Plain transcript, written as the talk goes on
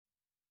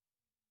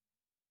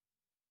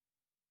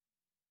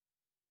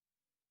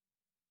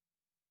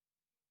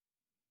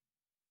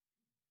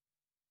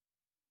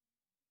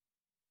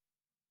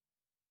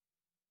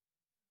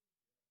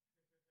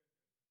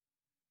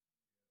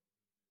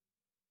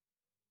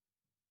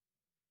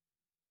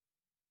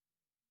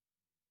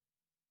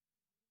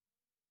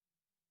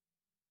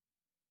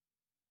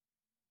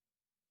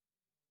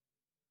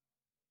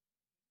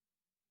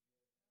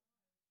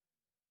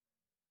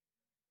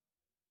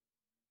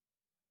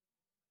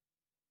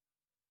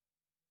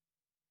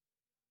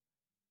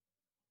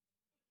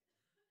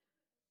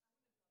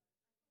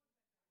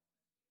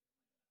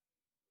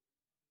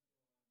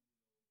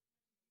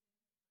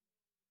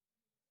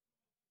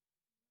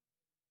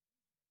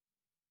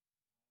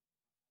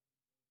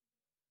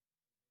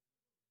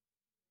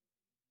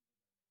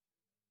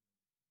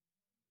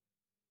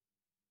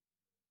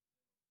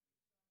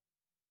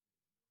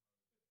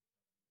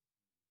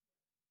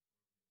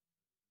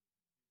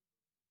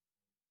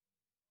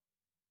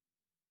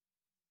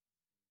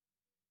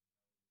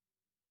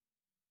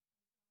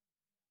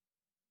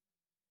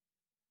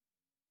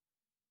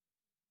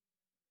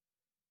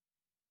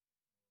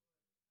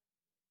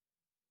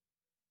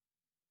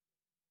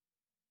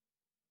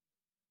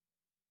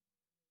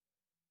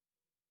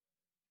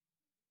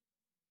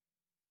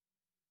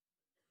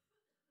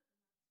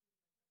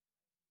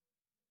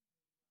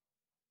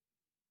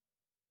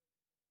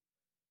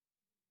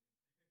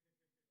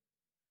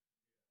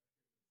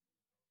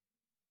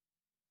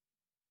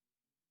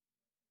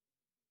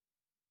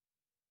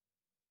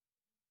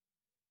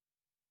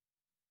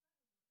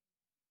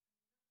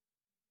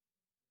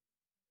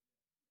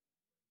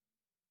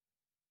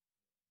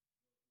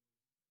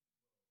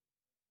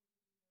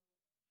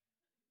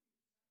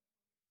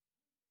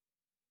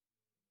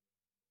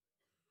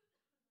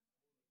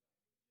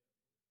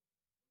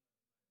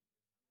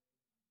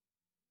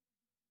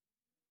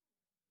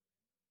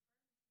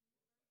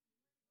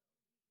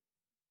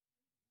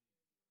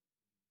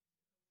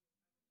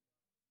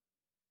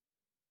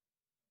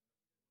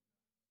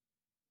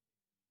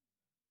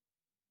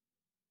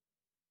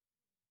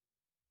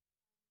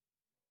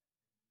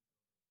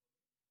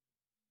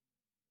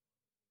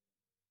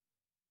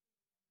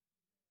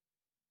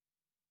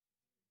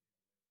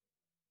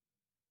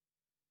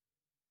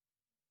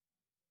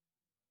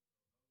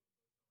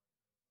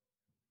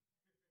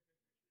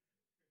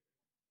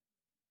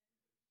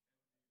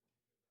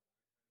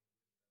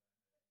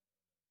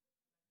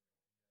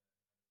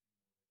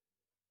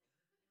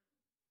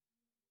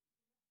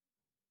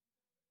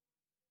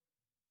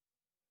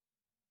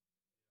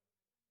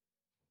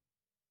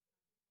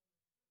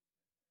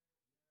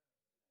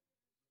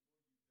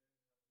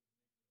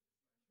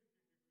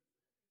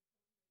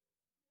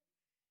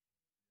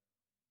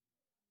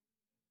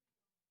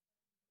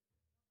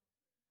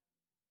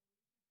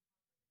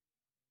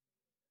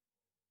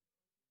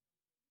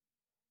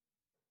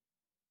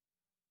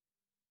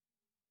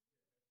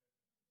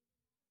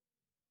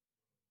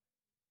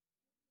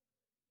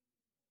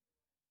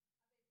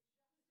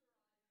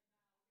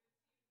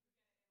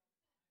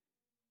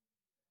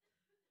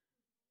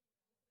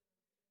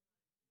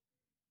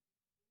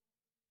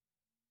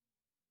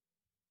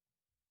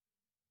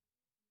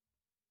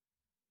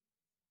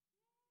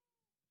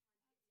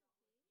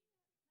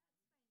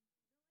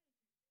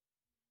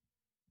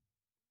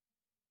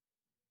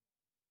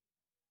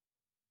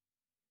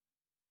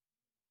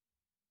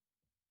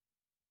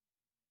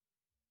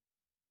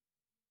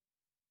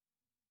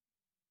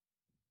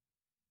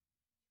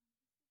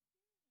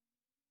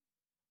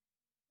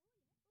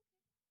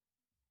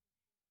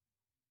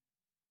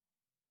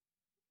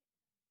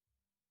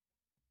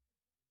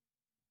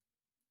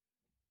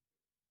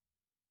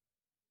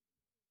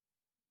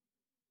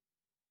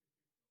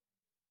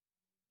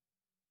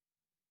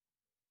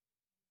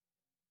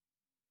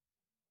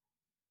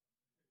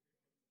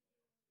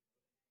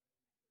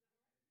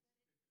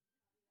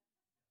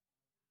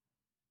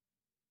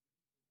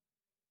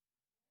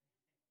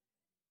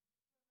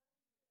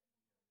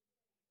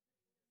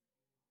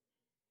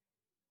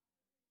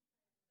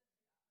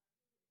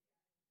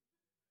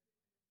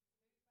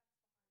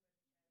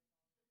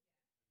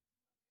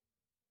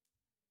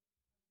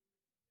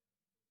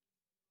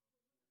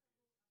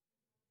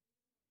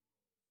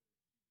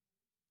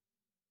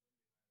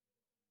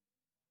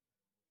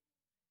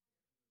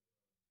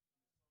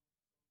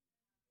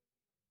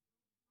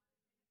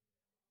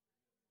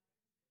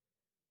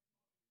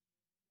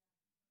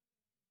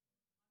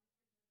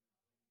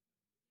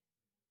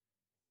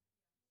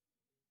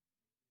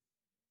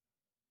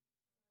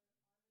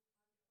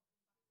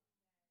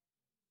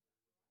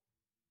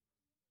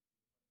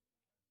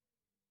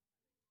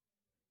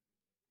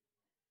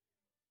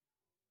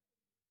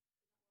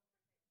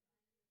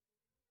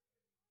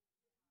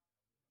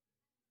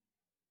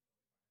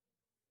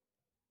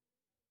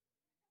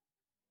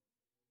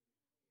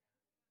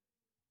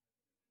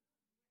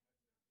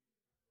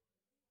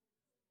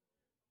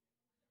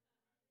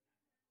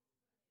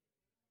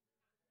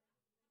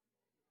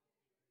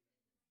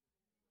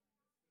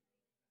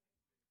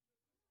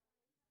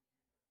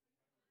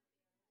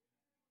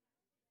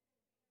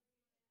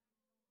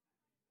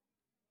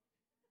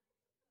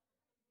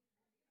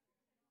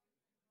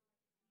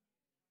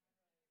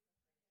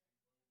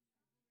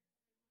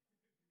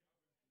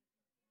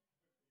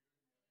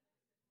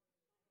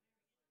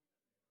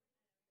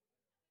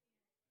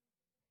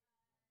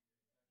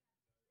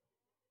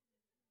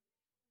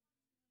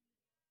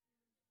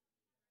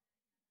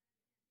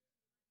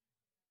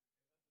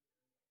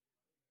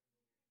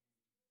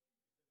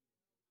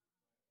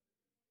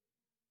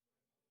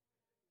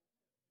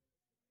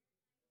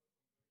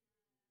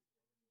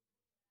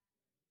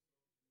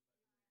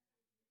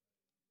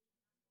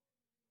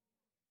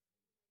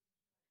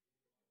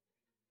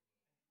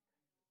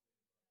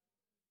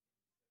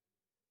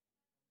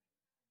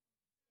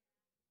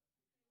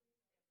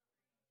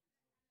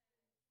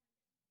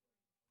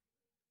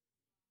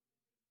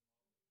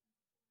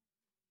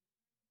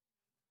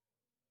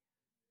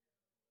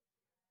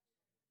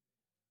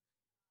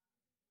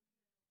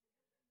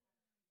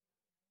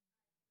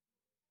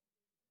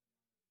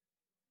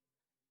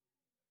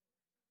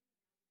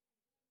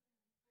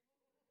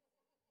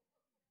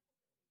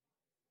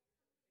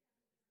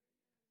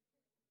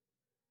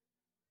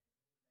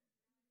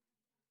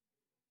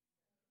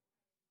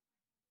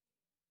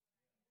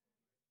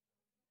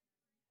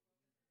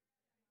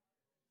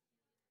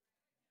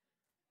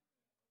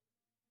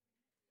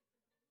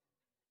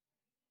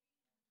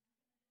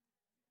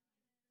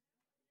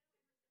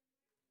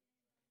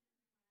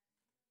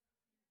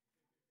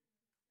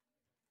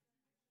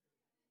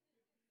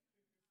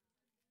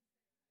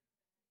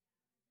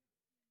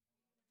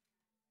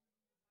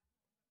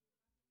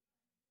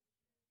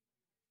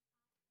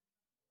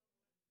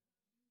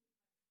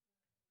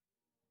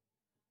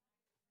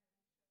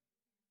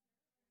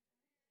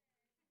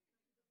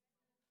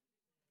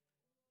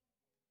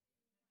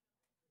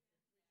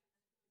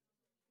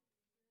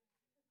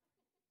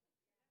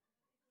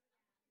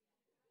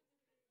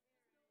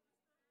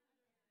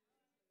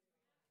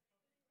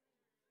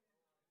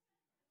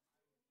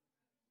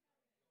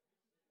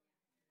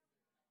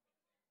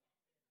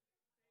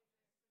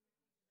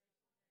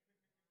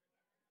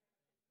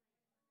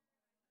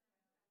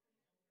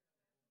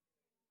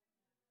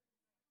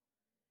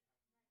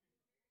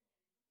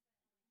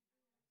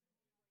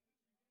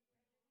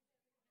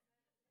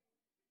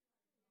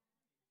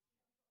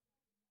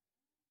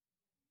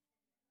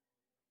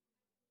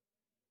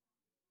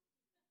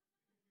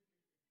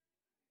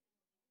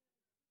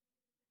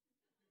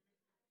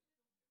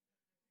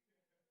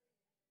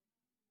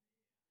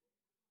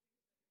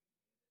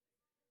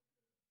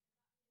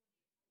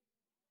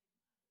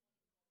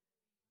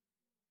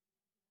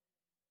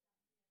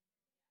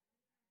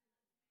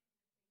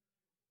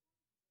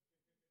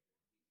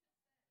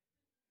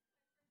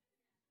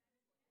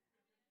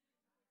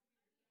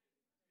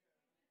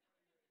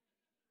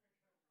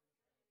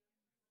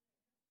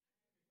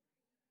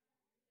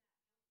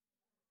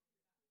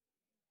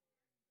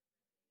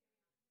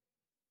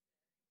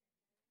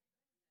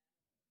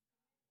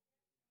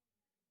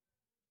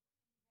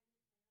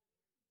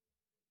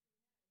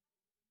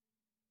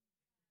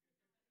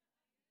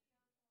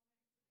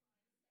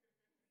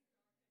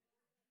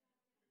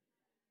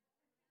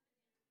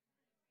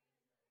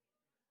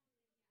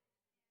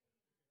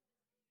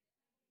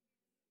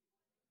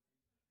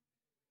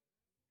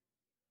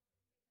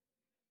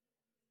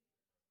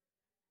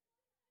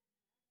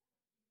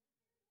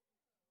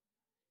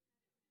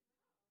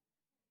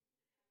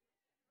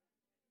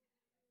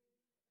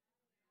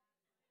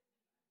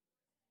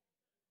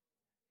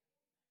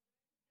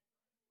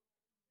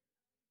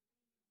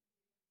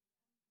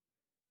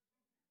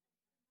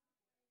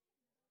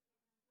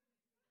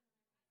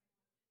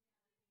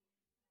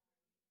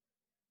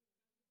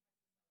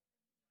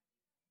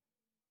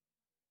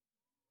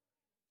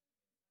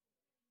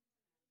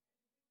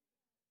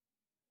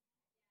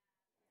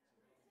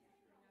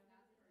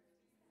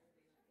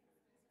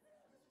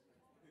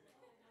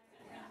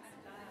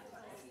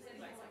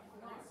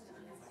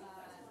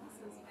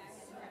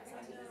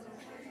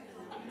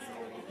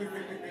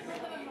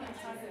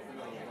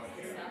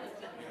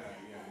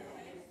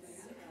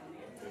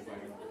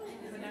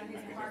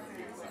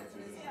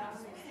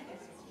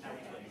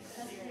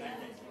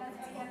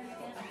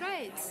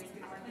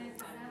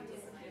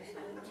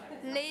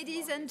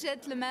and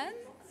gentlemen,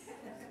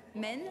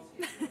 men,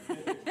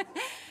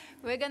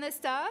 we're going to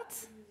start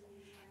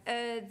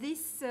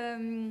this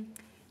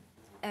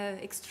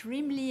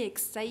extremely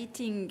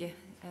exciting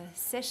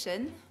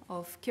session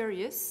of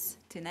Curious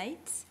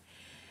tonight.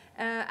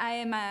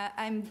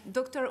 I'm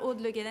Dr.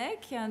 Aude Le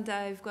Guenec, and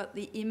I've got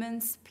the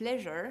immense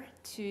pleasure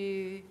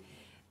to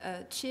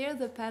chair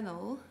the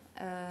panel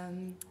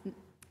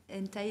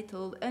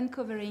entitled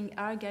Uncovering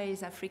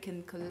Argyll's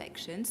African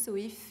Collection. So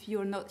if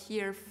you're not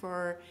here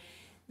for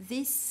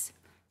this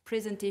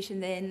presentation,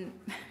 then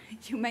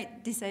you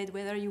might decide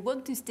whether you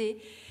want to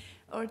stay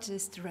or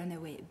just run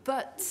away.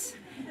 But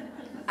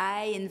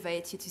I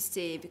invite you to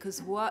stay,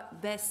 because what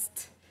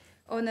best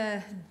on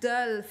a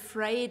dull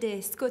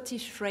Friday,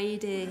 Scottish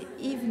Friday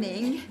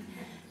evening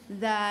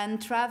than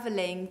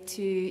traveling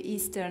to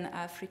Eastern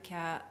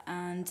Africa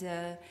and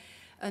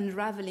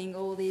unraveling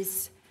all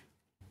these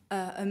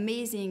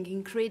amazing,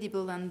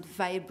 incredible, and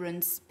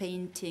vibrant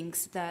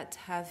paintings that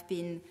have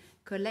been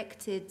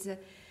collected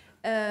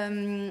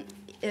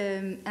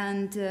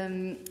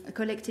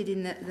collected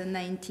in the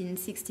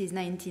 1960s,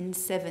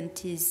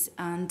 1970s,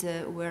 and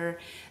were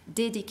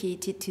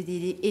dedicated to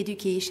the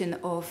education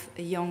of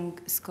young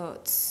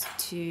Scots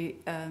to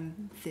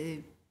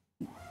the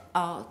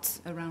art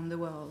around the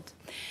world.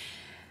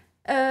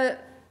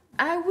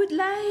 I would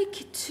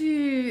like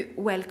to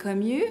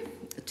welcome you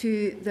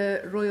to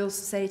the Royal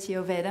Society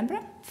of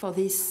Edinburgh for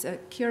this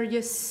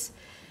curious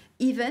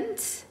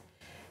event,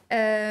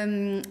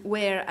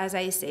 where, as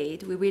I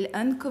said, we will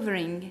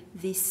uncovering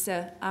this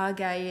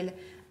Argyll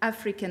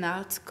African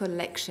art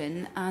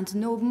collection and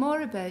know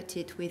more about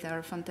it with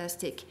our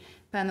fantastic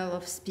panel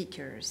of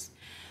speakers.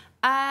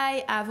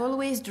 I have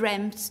always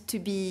dreamt to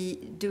be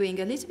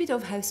doing a little bit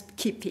of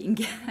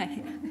housekeeping.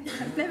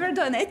 I've never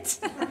done it.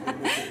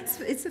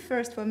 It's a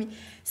first for me.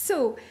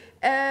 So,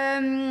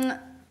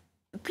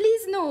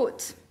 please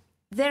note,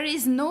 there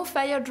is no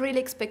fire drill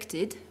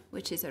expected,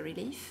 which is a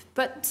relief,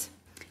 but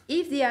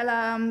if the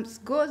alarms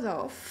goes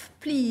off,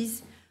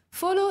 please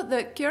follow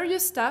the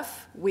curious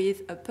staff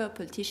with a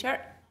purple t-shirt,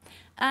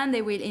 and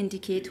they will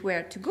indicate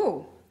where to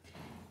go,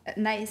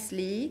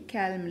 nicely,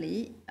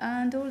 calmly,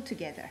 and all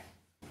together.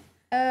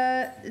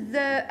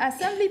 The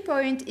assembly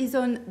point is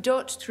on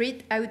George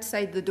Street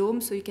outside the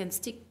dome, so you can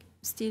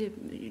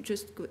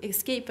just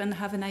escape and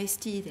have a nice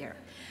tea there.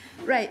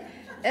 Right,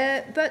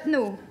 but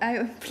no,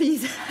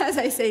 please, as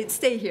I said,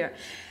 stay here.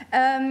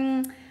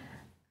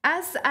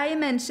 As I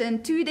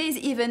mentioned, today's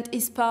event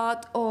is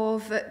part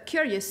of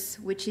Curious,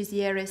 which is the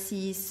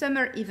RSC's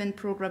summer event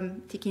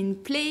program taking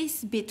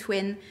place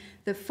between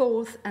the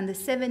 4th and the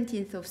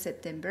 17th of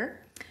September,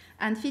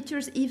 and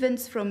features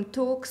events from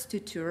talks to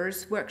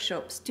tours,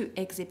 workshops to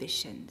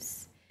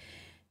exhibitions.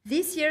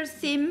 This year's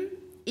theme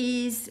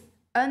is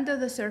Under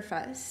the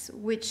Surface,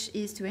 which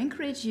is to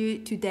encourage you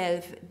to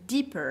delve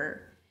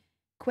deeper,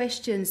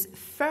 questions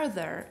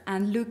further,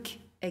 and look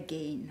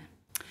again.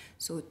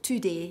 So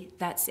today,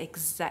 that's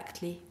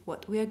exactly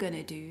what we're going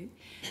to do,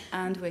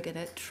 and we're going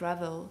to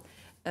travel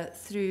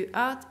through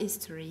art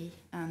history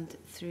and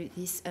through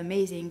this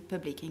amazing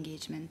public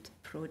engagement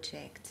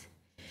project.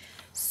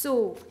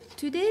 So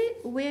today,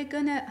 we're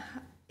going to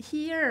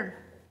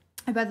hear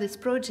about this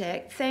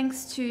project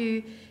thanks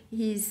to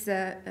his,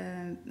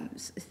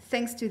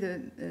 thanks to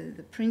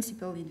the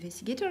principal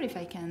investigator, if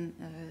I can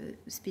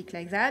speak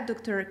like that,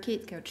 Dr.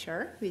 Kate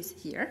Coucher, who is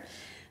here.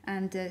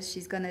 And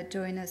she's going to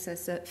join us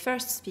as a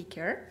first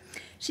speaker.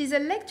 She's a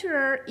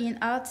lecturer in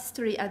art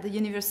history at the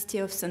University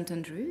of St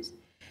Andrews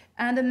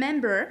and a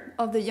member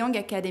of the Young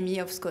Academy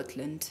of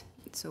Scotland.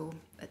 So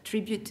a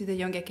tribute to the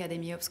Young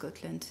Academy of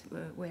Scotland,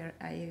 where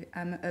I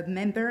am a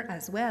member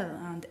as well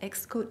and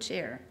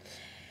ex-co-chair.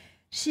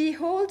 She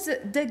holds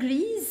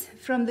degrees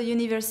from the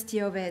University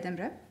of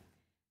Edinburgh,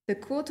 the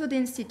Courtauld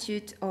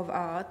Institute of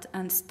Art,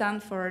 and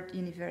Stanford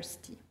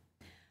University.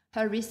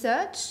 Her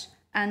research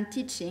and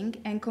teaching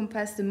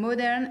encompass the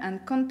modern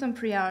and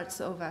contemporary arts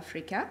of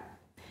Africa.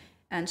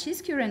 And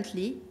she's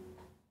currently,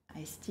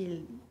 I still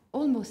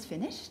almost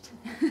finished,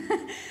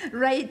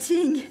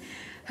 writing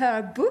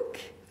her book,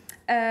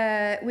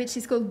 which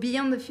is called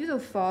Beyond the Feudal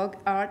Fog,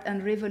 Art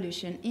and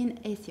Revolution in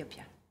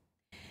Ethiopia.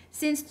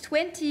 Since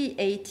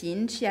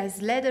 2018, she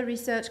has led a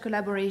research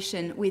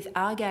collaboration with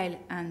Argyll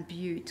and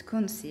Bute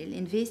Council,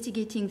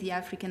 investigating the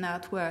African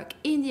artwork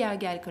in the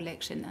Argyll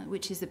Collection,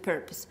 which is the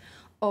purpose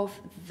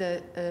of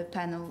the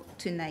panel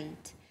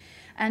tonight.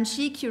 And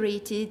she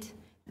curated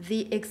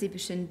the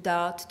exhibition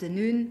D'Art de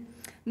Noon,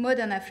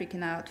 Modern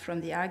African Art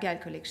from the Argyll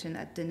Collection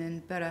at the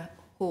Borough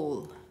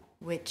Hall,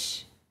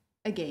 which,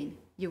 again,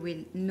 you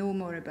will know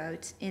more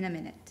about in a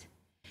minute.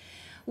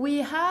 We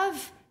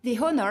have the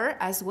honor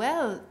as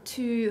well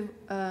to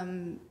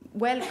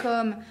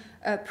welcome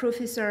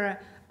Professor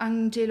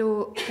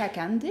Angelo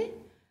Kakande,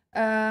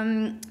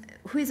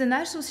 who is an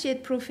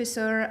associate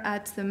professor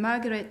at the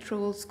Margaret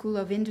Troll School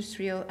of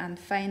Industrial and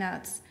Fine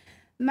Arts,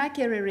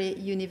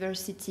 Makerere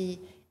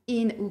University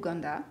in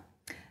Uganda.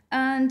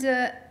 And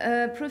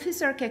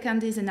Professor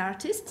Kakande is an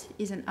artist,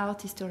 he's an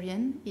art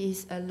historian,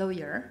 he's a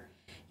lawyer.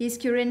 He's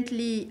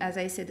currently, as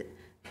I said,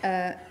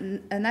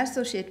 an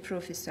associate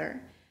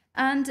professor,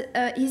 and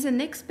he's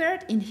an expert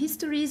in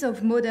histories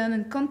of modern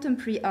and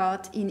contemporary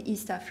art in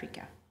East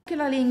Africa.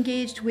 Particularly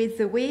engaged with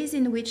the ways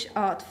in which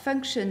art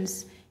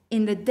functions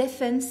in the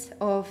defense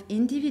of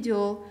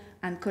individual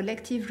and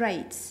collective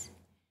rights.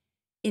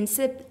 In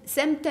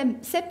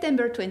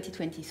September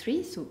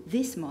 2023, so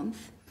this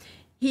month,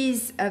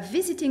 he's a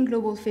visiting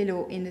global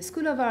fellow in the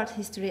School of Art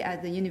History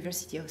at the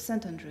University of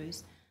St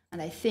Andrews,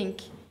 and I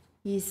think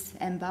he's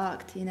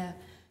embarked in a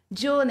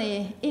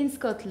journey in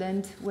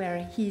Scotland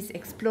where he's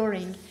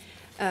exploring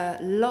a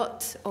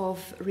lot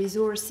of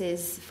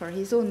resources for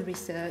his own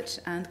research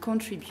and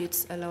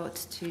contributes a lot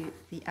to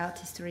the art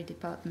history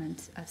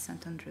department at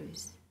St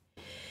Andrews.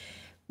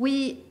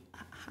 We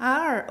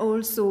are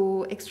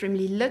also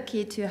extremely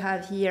lucky to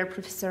have here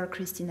Professor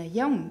Christina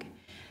Young,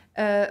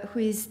 who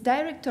is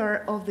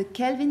director of the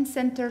Kelvin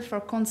Centre for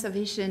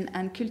Conservation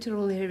and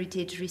Cultural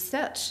Heritage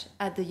Research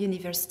at the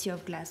University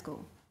of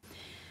Glasgow.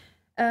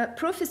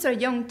 Professor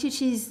Young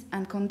teaches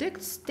and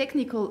conducts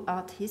technical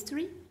art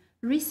history,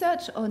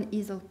 research on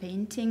easel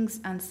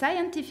paintings, and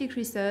scientific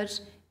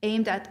research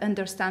aimed at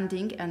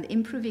understanding and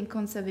improving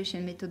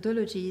conservation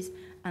methodologies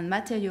and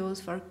materials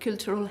for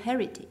cultural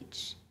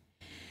heritage.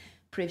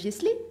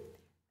 Previously,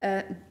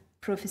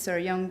 Professor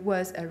Young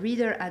was a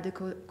reader at the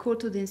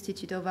Courtauld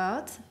Institute of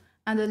Art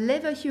and a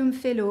Leverhulme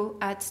Fellow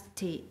at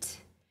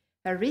Tate.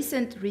 Her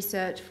recent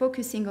research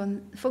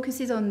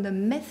focuses on the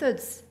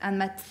methods and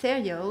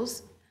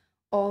materials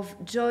of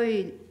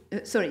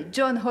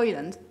John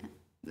Hoyland,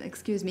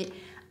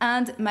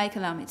 and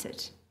Michael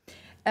Armitage.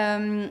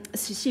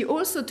 She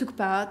also took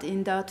part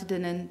in the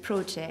Dartudanen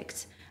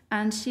project,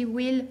 and she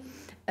will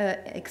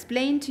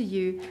explain to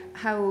you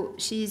how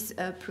she's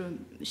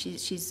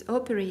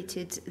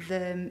operated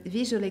the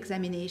visual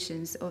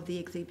examinations of the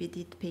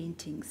exhibited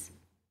paintings.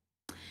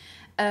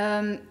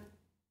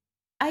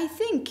 I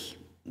think,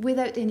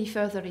 without any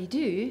further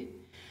ado,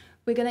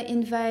 we're going to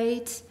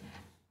invite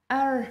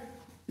our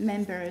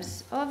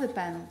members of the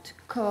panel to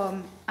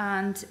come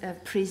and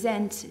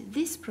present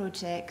this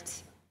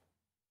project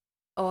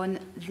on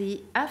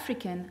the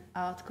African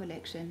art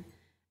collection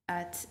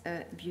at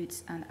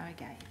Bute and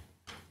Argyll.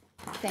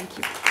 Thank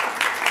you.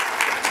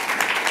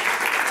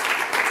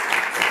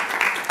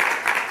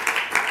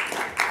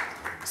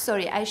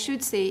 Sorry, I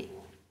should say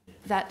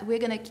that we're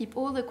going to keep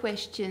all the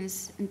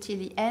questions until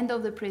the end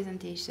of the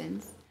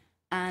presentations,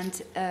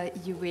 and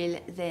you will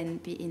then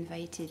be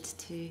invited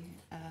to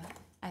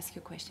ask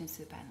your questions to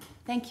the panel.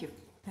 Thank you.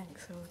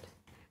 Thanks, Aude.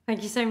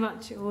 Thank you so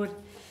much, Aude.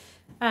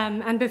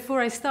 And before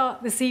I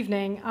start this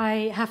evening,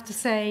 I have to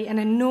say an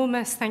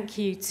enormous thank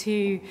you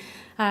to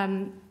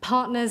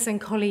partners and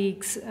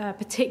colleagues,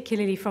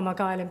 particularly from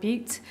Argyll and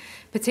Bute,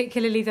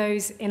 particularly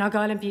those in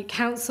Argyll and Bute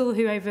Council,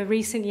 who over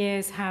recent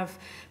years have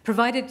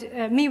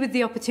provided me with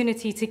the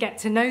opportunity to get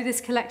to know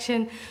this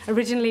collection,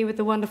 originally with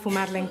the wonderful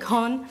Madeleine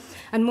Conn,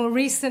 and more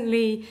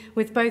recently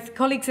with both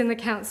colleagues in the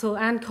Council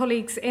and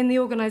colleagues in the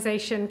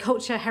organisation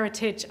Culture,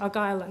 Heritage,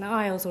 Argyll and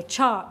Isles, or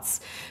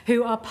CHARTS,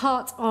 who are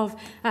part of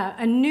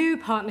a new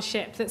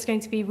partnership that's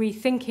going to be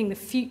rethinking the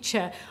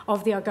future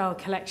of the Argyll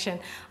Collection.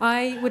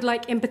 I would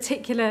like in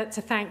particular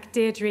to thank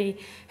Deirdre,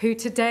 who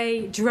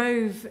today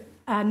drove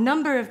a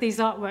number of these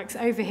artworks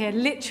over here,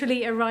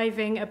 literally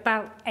arriving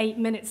about 8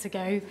 minutes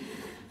ago.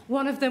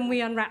 One of them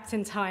we unwrapped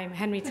in time,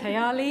 Henry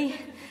Tayali,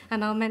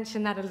 and I'll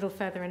mention that a little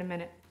further in a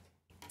minute.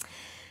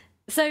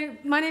 So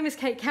my name is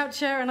Kate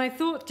Coucher, and I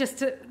thought just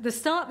to the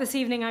start this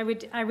evening I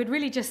would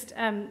really just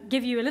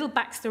give you a little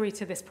backstory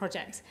to this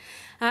project.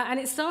 And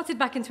it started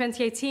back in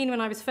 2018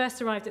 when I was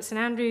first arrived at St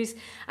Andrews,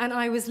 and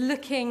I was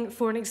looking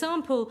for an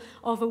example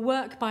of a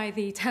work by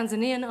the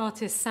Tanzanian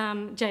artist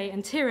Sam J.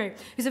 Ntiro,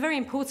 who's a very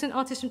important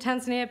artist from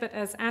Tanzania, but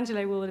as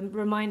Angelo will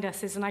remind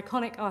us, is an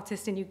iconic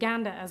artist in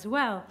Uganda as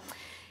well.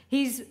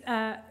 He's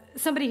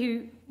somebody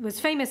who was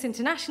famous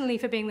internationally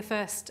for being the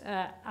first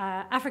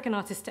African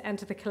artist to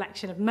enter the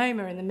collection of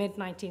MoMA in the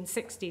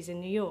mid-1960s in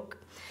New York.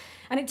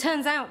 And it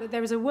turns out that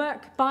there is a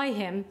work by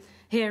him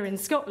here in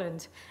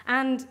Scotland,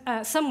 and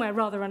somewhere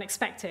rather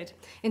unexpected.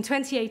 In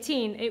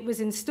 2018, it was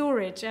in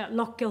storage at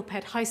Loch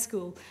Gilphead High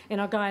School in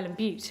Argyll and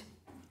Bute.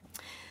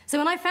 So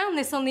when I found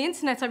this on the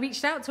internet, I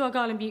reached out to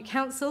Argyll and Bute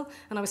Council,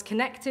 and I was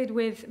connected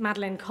with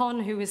Madeleine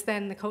Conn, who was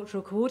then the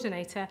cultural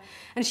coordinator,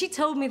 and she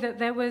told me that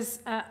there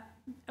was a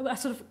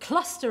sort of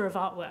cluster of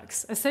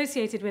artworks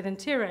associated with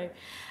Ntiro,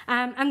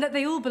 and that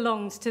they all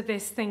belonged to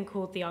this thing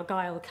called the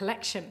Argyll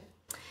Collection.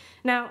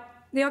 Now,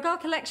 the Argyll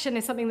Collection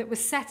is something that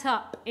was set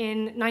up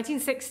in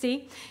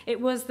 1960.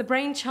 It was the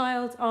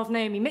brainchild of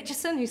Naomi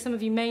Mitchison, who some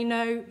of you may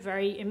know,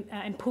 very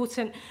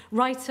important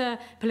writer,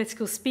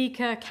 political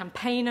speaker,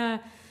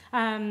 campaigner,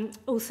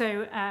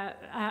 also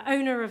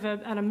owner of a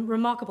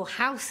remarkable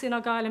house in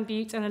Argyll and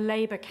Bute, and a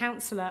Labour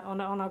councillor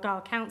on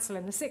Argyll Council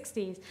in the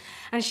 60s.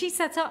 And she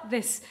set up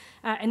this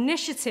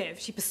initiative.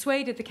 She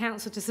persuaded the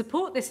council to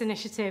support this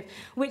initiative,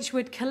 which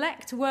would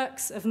collect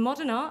works of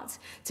modern art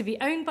to be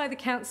owned by the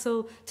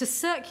council to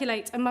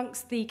circulate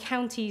amongst the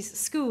county's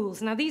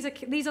schools. Now, these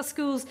are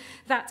schools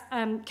that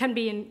can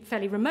be in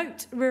fairly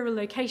remote rural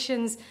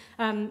locations,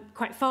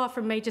 quite far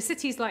from major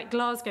cities like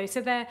Glasgow.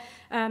 So they're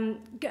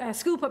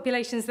school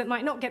populations that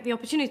might not get the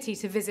opportunity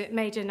to visit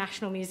major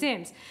national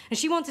museums. And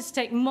she wanted to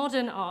take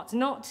modern art,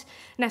 not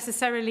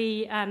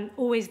necessarily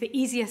always the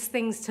easiest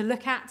things to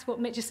look at. What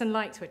Mitchison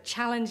liked were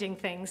challenging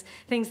things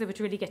that would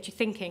really get you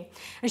thinking.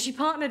 And she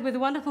partnered with a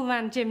wonderful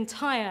man, Jim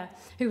Tyre,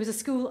 who was a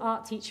school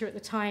art teacher at the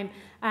time,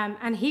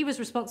 and he was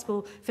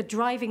responsible for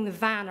driving the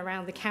van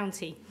around the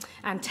county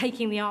and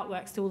taking the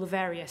artworks to all the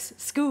various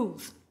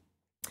schools.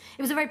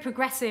 It was a very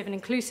progressive and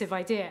inclusive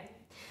idea.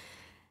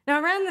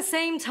 Now, around the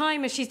same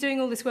time as she's doing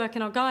all this work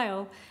in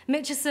Argyll,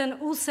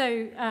 Mitchison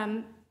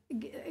also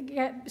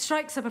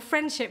strikes up a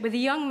friendship with a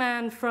young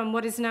man from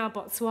what is now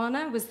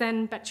Botswana, was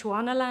then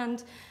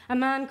Bechuanaland, a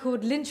man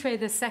called Lynchwe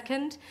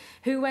II,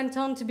 who went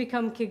on to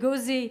become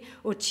Kigozi,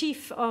 or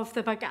chief of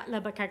the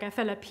Bagatla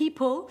Bakagafela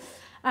people.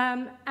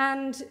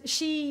 And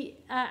she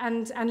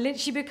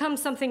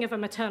becomes something of a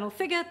maternal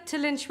figure to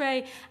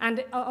Lynchwe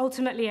and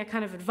ultimately a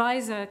kind of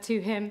advisor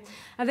to him.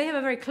 And they have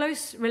a very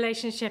close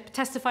relationship,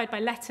 testified by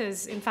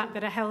letters, in fact,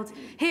 that are held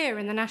here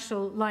in the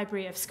National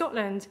Library of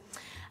Scotland.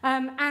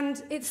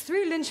 And it's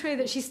through Lynchwe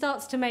that she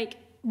starts to make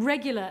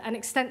regular and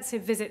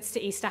extensive visits to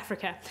East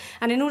Africa.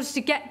 And in order to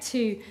get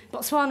to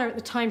Botswana at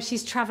the time,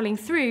 she's traveling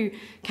through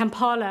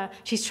Kampala,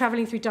 she's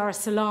traveling through Dar es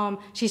Salaam,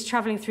 she's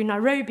traveling through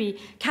Nairobi,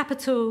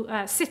 capital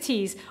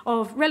cities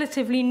of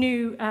relatively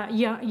new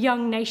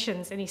young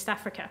nations in East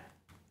Africa.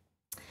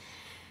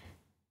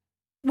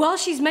 While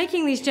she's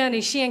making these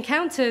journeys, she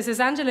encounters,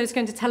 as Angelo is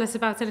going to tell us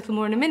about a little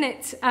more in a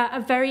minute, a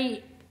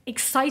very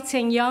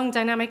exciting, young,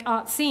 dynamic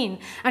art scene.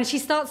 And she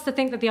starts to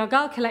think that the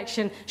Argyll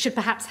Collection should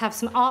perhaps have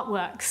some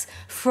artworks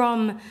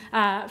from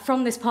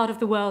this part of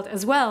the world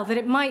as well, that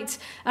it might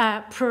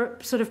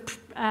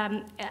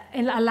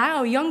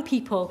allow young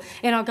people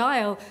in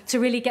Argyll to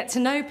really get to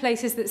know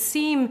places that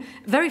seem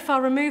very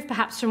far removed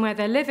perhaps from where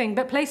they're living,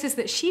 but places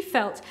that she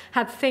felt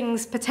had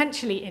things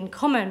potentially in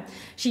common.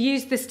 She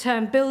used this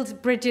term,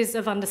 build bridges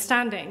of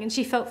understanding, and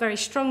she felt very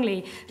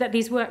strongly that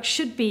these works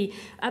should be,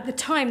 at the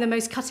time, the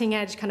most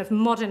cutting-edge kind of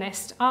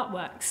modernist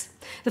artworks.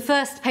 The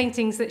first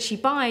paintings that she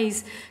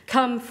buys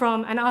come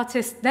from an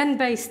artist then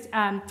based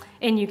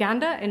in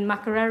Uganda, in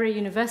Makerere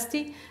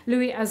University,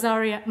 Louis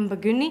Azaria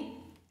Mbaguni,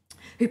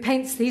 who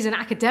paints, he's an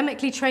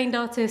academically trained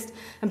artist,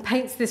 and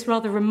paints this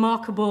rather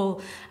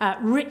remarkable,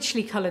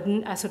 richly coloured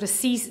sort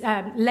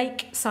of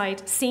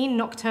lakeside scene,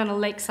 nocturnal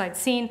lakeside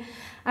scene.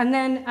 And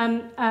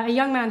then a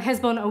young man,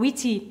 Hesbon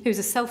Owiti, who's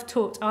a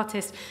self-taught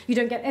artist. You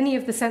don't get any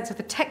of the sense of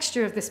the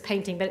texture of this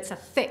painting, but it's a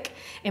thick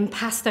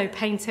impasto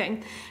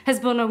painting.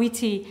 Hesbon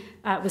Owiti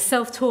was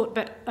self-taught,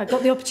 but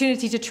got the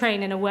opportunity to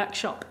train in a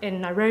workshop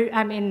in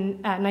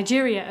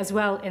Nigeria as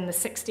well in the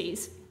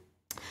 60s.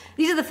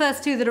 These are the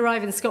first two that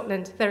arrive in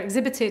Scotland. They're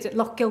exhibited at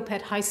Loch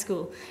Gilphead High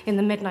School in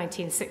the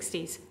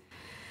mid-1960s.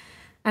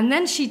 And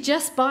then she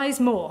just buys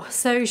more.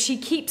 So she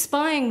keeps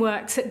buying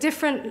works at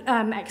different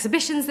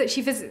exhibitions that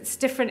she visits,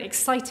 different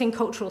exciting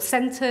cultural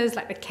centres,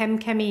 like the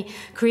Kemkemi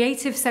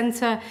Creative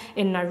Centre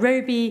in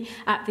Nairobi,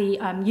 at the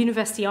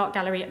University Art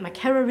Gallery at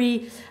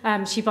Makerere.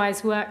 She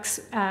buys works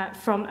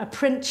from a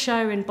print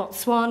show in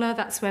Botswana.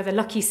 That's where the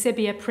Lucky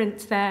Sibia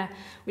print there,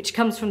 which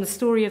comes from the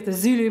story of the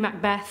Zulu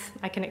Macbeth.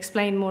 I can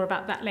explain more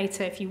about that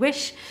later if you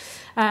wish.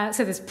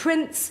 So there's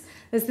prints.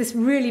 There's this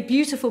really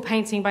beautiful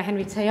painting by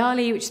Henry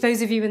Tayali, which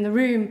those of you in the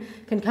room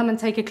can come and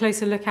take a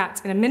closer look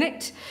at in a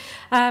minute.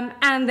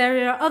 And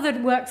there are other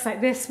works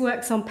like this,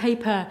 works on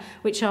paper,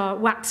 which are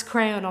wax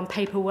crayon on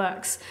paper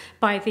works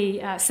by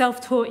the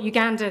self-taught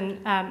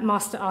Ugandan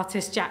master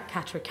artist Jack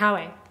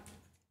Katrikawe.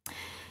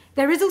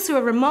 There is also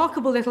a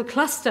remarkable little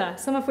cluster,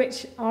 some of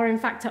which are in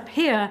fact up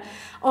here,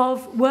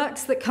 of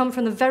works that come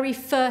from the very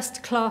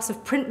first class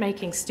of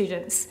printmaking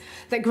students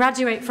that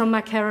graduate from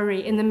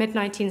Makerere in the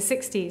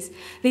mid-1960s.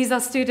 These are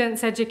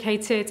students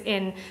educated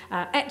in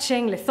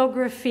etching,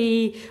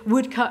 lithography,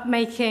 woodcut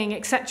making,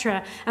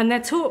 etc. And they're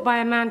taught by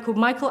a man called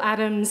Michael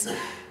Adams,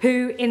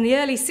 who in the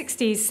early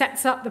 60s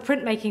sets up the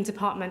printmaking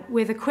department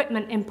with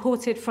equipment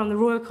imported from the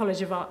Royal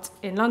College of Art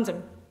in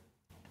London.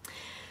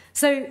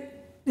 So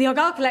the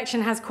Argyll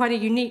Collection has quite a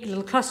unique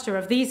little cluster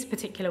of these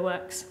particular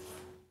works.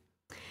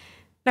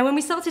 Now, when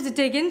we started to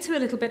dig into a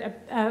little bit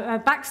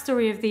a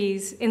backstory of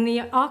these, in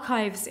the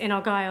archives in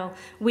Argyll,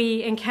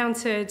 we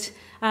encountered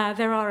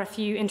there are a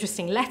few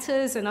interesting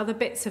letters and other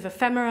bits of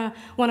ephemera.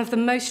 One of the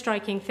most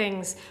striking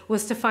things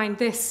was to find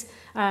this.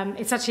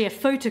 It's actually a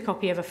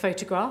photocopy of a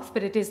photograph,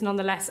 but it is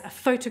nonetheless a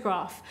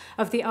photograph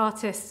of the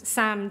artist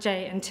Sam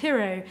J.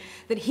 Ntiro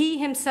that he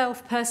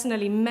himself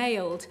personally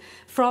mailed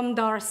from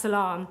Dar es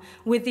Salaam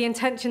with the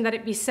intention that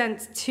it be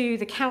sent to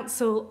the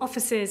council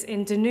offices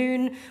in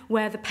Dunoon,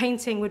 where the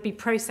painting would be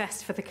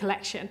processed for the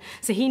collection.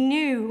 So he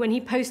knew when he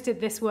posted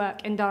this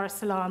work in Dar es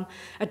Salaam,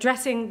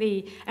 addressing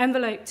the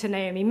envelope to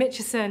Naomi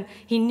Mitchison, Mitchison,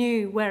 he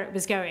knew where it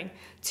was going,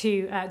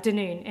 to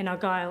Dunoon in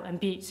Argyll and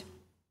Bute.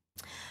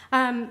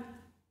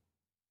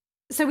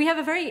 So we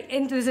have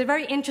there's a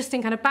very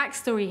interesting kind of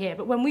backstory here,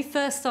 but when we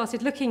first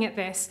started looking at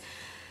this,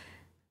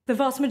 the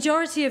vast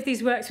majority of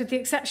these works, with the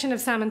exception of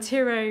Sam and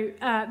Tiro,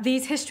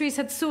 these histories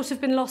had sort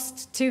of been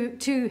lost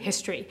to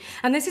history.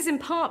 And this is in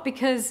part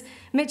because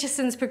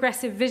Mitchison's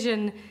progressive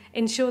vision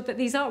ensured that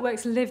these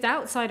artworks lived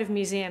outside of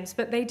museums,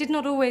 but they did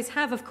not always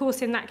have, of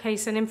course, in that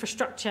case, an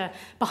infrastructure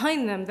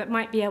behind them that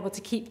might be able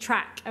to keep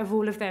track of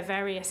all of their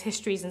various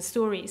histories and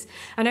stories.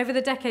 And over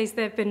the decades,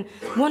 there have been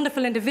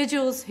wonderful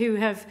individuals who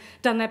have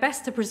done their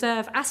best to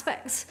preserve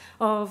aspects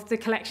of the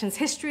collection's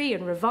history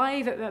and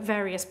revive at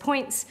various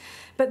points.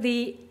 But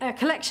the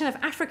collection of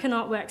African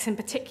artworks in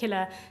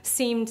particular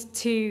seemed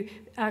to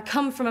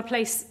come from a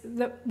place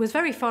that was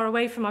very far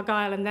away from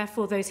Argyll, and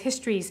therefore those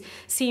histories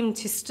seemed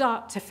to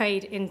start to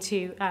fade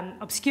into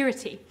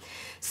obscurity.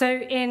 So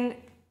in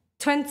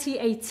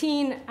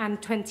 2018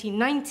 and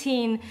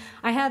 2019,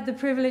 I had the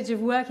privilege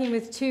of working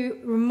with two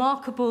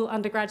remarkable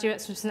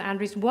undergraduates from St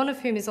Andrews, one of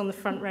whom is on the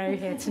front row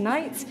here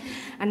tonight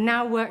and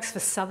now works for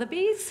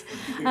Sotheby's,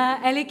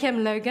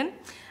 Elikem Logan.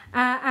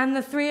 And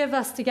the three of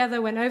us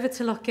together went over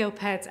to Loch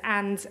Gilphead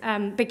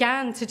and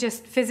began to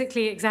just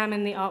physically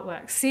examine the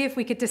artwork, see if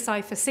we could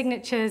decipher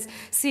signatures,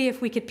 see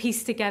if we could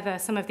piece together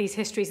some of these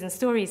histories and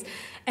stories.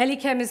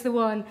 Elikem is the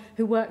one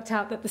who worked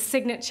out that the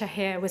signature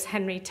here was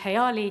Henry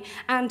Tayali,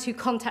 and who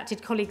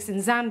contacted colleagues in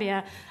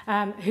Zambia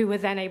who were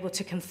then able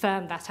to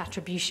confirm that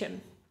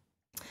attribution.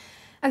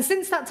 And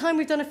since that time,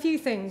 we've done a few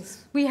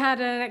things. We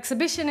had an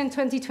exhibition in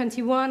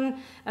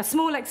 2021, a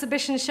small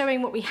exhibition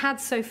showing what we had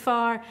so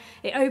far.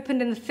 It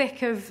opened in the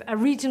thick of a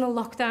regional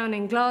lockdown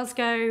in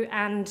Glasgow,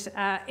 and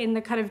in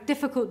the kind of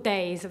difficult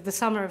days of the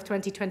summer of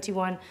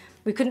 2021.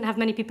 We couldn't have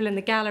many people in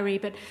the gallery,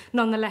 but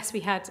nonetheless, we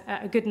had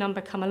a good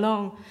number come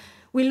along.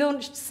 We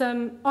launched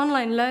some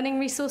online learning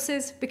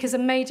resources because a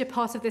major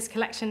part of this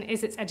collection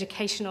is its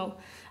educational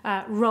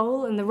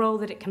role and the role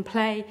that it can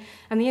play.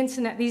 And the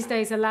internet these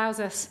days allows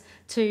us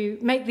to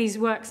make these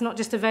works not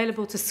just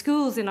available to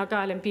schools in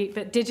Argyll and Bute,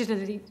 but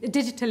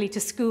digitally to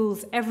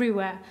schools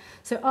everywhere.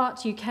 So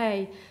Art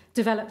UK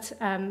developed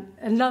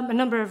a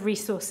number of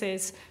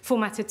resources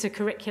formatted to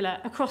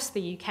curricula across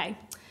the UK.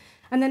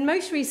 And then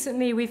most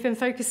recently, we've been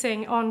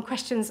focusing on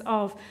questions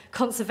of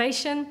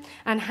conservation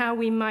and how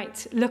we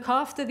might look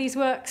after these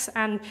works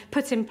and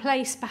put in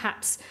place,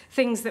 perhaps,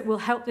 things that will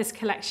help this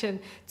collection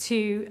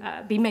to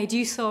be made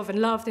use of and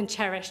loved and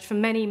cherished for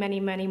many,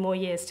 many, many more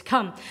years to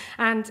come.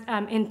 And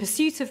in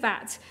pursuit of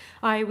that,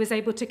 I was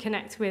able to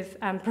connect with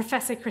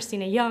Professor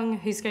Christina Young,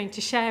 who's going to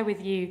share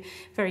with you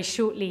very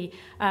shortly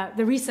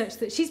the research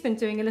that she's been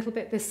doing a little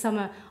bit this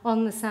summer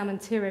on the Sam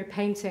and Tiro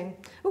painting,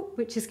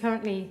 which is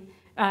currently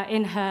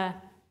in her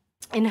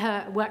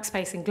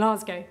workspace in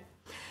Glasgow.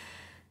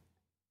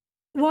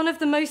 One of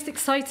the most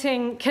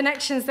exciting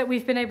connections that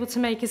we've been able to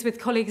make is with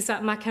colleagues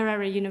at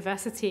Makerere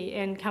University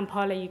in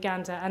Kampala,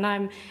 Uganda. And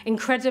I'm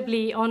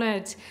incredibly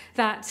honored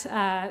that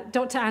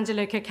Dr.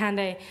 Angelo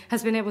Kokande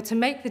has been able to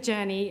make the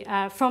journey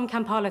from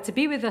Kampala to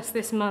be with us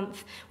this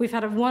month. We've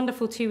had a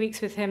wonderful 2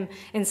 weeks with him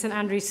in St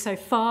Andrews so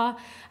far,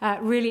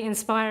 really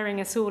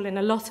inspiring us all in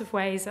a lot of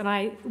ways. And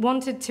I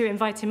wanted to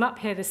invite him up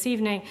here this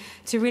evening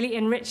to really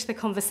enrich the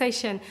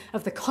conversation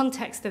of the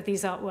context of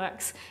these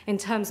artworks in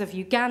terms of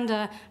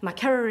Uganda,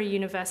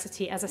 Makerere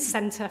University as a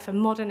centre for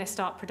modernist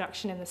art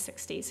production in the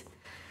 60s.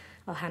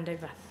 I'll hand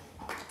over.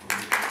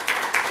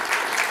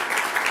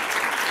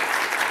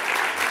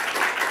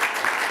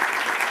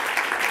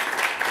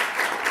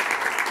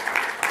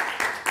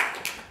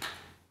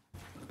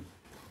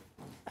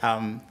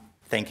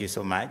 Thank you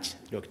so much,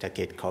 Dr.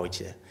 Kate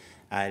Coucher.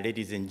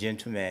 Ladies and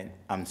gentlemen,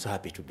 I'm so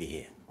happy to be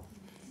here.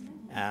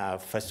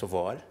 First of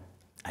all,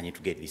 I need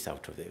to get this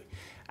out of the way.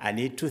 I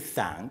need to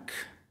thank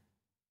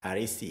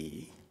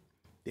RSE.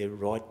 They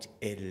wrote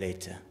a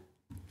letter,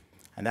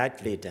 and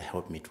that letter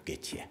helped me to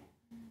get here.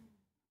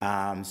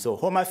 So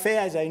Home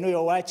Affairs, I know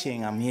you're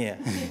watching, I'm here.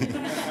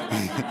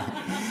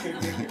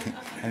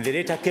 And the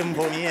letter came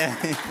from here.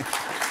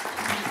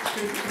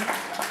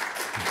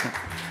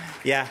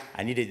 Yeah,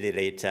 I needed the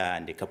letter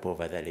and a couple of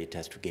other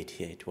letters to get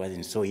here. It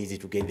wasn't so easy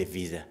to get the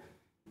visa.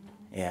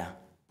 Yeah,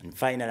 and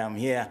finally I'm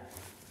here.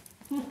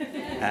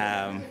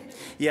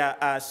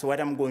 So what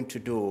I'm going to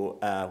do,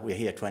 we're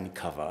here to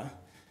uncover.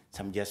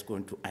 So I'm just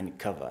going to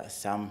uncover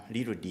some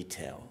little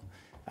detail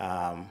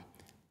to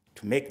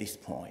make this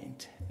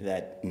point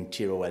that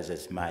Ntiro was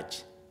as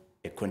much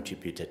a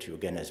contributor to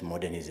Uganda's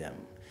modernism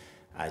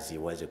as he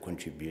was a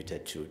contributor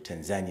to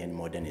Tanzanian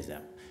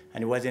modernism.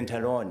 And he wasn't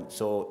alone.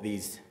 So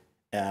there's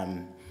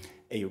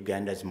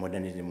Uganda's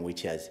modernism,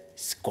 which has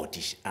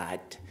Scottish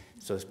art.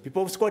 So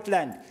people of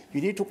Scotland, you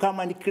need to come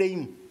and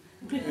claim.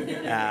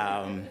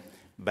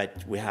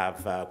 But we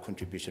have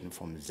contribution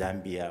from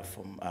Zambia,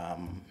 from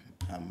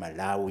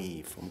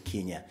Malawi, from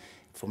Kenya,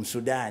 from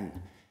Sudan.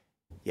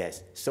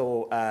 Yes,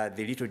 so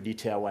the little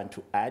detail I want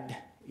to add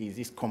is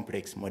this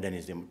complex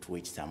modernism to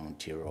which Sam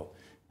Ntiro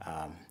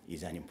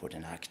is an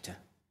important actor.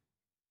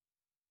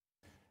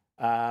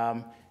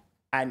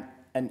 And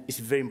it's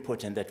very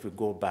important that we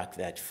go back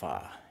that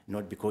far,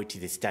 not because it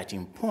is a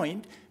starting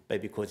point,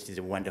 but because it is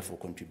a wonderful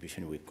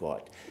contribution we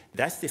got.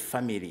 That's the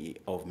family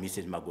of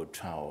Mrs. Margot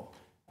Trowell.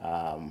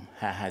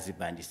 Her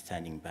husband is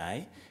standing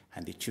by,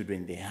 and the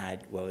children they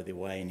had while they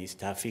were in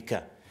East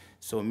Africa.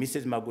 So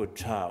Mrs. Margot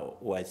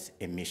Trowell was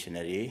a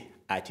missionary,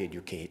 art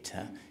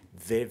educator,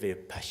 very, very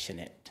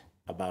passionate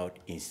about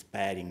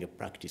inspiring the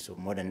practice of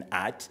modern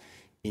art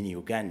in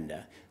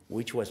Uganda,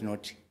 which was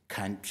not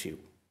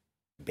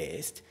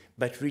country-based,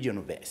 but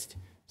regional-based.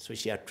 So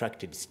she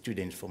attracted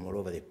students from all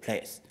over the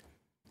place.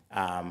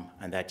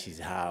 And that is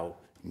how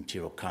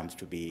Ntiro comes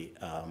to be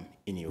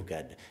in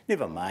Uganda.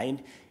 Never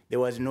mind, there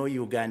was no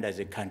Uganda as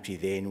a country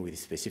then with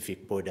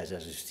specific borders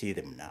as you see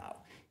them now.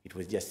 It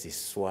was just a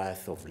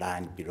swath of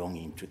land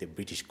belonging to the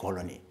British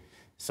colony.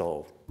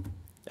 So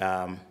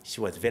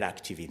she was very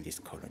active in this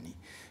colony.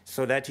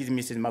 So that is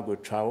Mrs. Margot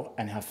Trowell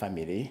and her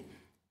family,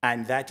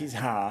 and that is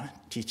her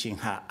teaching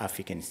her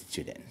African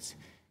students.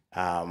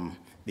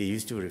 They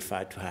used to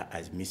refer to her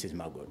as Mrs.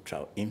 Margot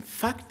Trowell. In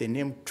fact, the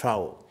name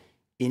Trowell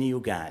in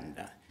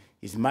Uganda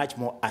is much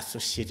more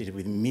associated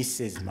with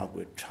Mrs.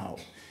 Margot Trowell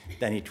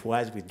than it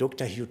was with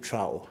Dr. Hugh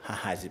Trowell, her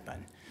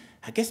husband.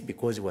 I guess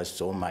because he was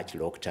so much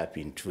locked up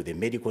into the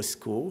medical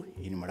school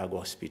in Mulago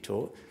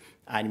Hospital,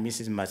 and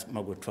Mrs.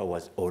 Margot Trowell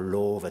was all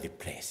over the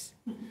place.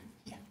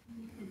 Yeah.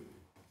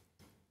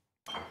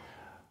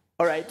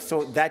 All right,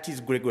 so that is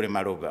Gregory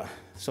Maloba.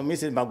 So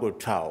Mrs. Margot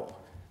Trowell,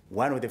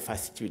 one of the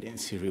first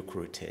students he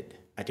recruited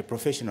at a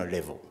professional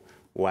level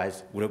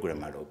was Gregory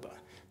Maloba.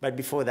 But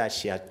before that,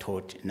 she had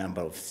taught a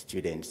number of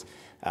students.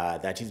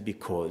 That is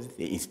because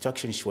the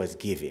instruction she was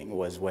giving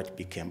was what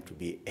became to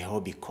be a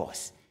hobby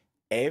course.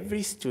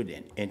 Every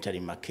student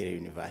entering Makerere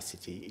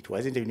University, it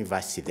wasn't a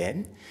university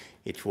then,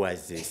 it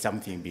was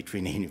something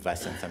between a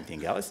university and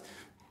something else,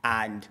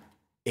 and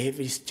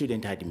every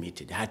student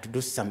admitted had to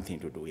do something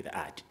to do with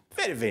art.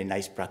 Very, very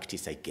nice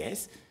practice, I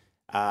guess.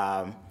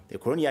 The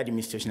colonial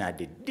administration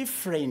had a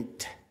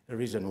different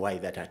reason why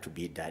that had to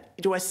be done.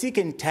 It was sick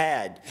and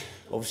tired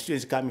of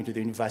students coming to the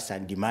university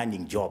and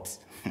demanding jobs.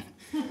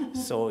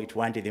 So it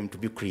wanted them to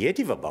be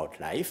creative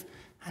about life,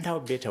 and how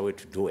better way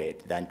to do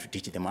it than to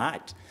teach them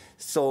art.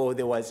 So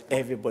there was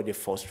everybody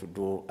forced to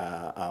do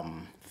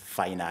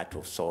fine art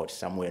of sorts.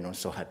 Some were not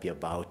so happy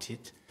about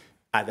it.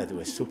 Others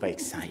were super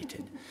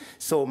excited.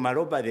 So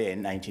Maloba then,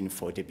 in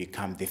 1940,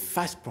 became the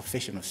first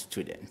professional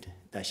student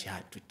that she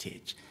had to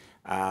teach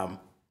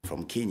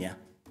from Kenya.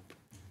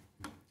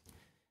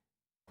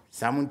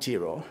 Sam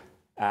Ntiro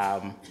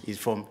is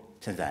from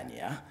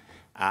Tanzania.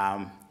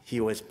 He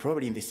was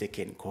probably in the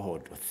second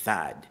cohort or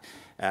third.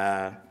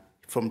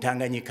 From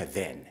Tanganyika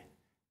then,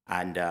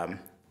 and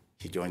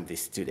he joined the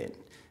student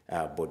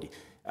body.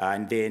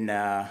 And then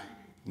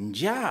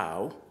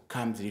Njau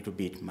comes a little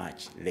bit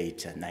much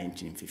later,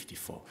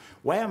 1954.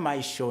 Why am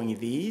I showing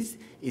these?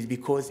 Is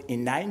because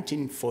in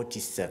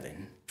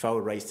 1947,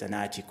 Trowell writes an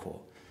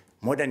article,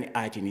 Modern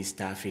Art in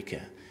East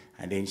Africa,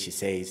 and then she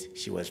says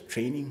she was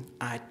training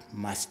art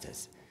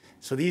masters.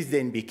 So these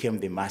then became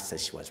the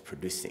masters she was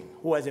producing.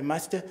 Who was a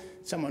master?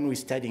 Someone who is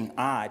studying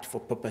art for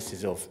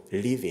purposes of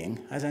living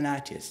as an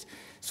artist.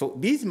 So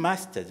these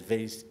masters,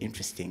 very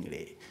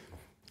interestingly,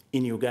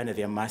 in Uganda,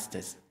 they are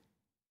masters.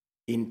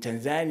 In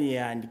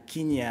Tanzania and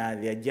Kenya,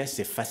 they are just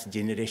the first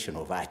generation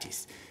of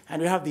artists.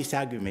 And we have these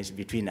arguments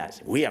between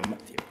us. They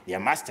are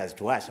masters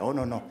to us. Oh,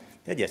 no, no.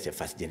 They're just the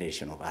first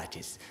generation of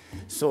artists.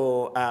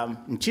 So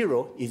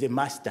Ntiro is a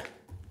master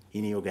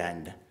in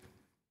Uganda.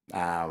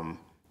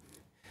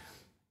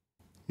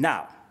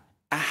 Now,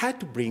 I had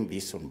to bring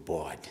this on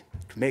board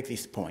to make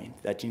this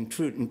point that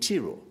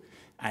Ntiro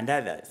and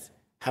others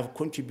have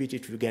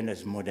contributed to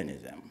Uganda's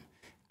modernism.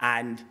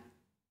 And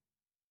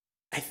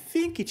I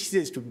think it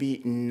ceases to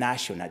be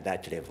national at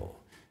that level.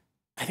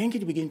 I think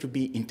it begins to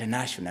be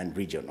international and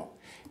regional.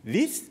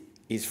 This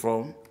is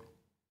from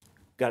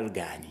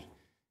Galgani.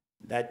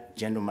 That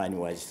gentleman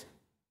was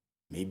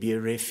maybe a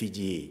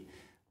refugee,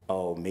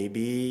 or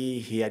maybe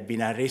he had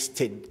been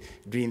arrested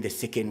during the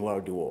Second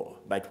World War.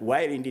 But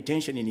while in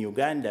detention in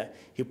Uganda,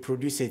 he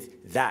produces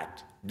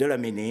that,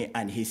 Dolamene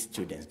and his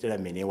students.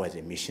 Dolamene was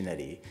a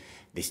missionary.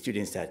 The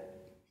students are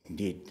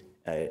indeed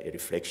a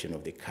reflection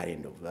of the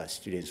kind of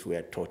students who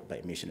were taught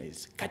by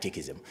missionaries,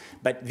 catechism.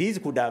 But these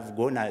could have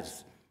gone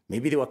as,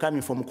 maybe they were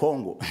coming from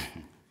Congo.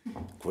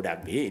 Could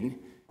have been.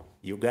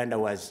 Uganda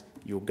was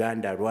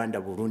Uganda,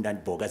 Rwanda, Burundi,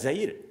 and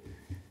Bogazaire.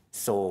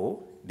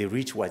 So the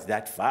reach was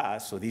that far,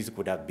 so these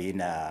could have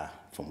been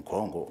from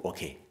Congo.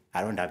 Okay,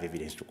 I don't have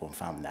evidence to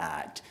confirm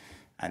that,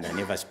 and I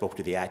never spoke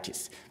to the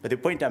artists. But the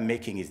point I'm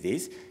making is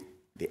this.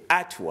 The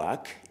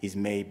artwork is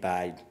made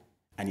by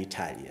an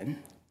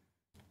Italian.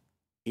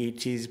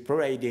 It is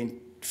probably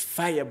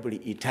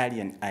identifiably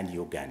Italian and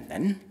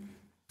Ugandan,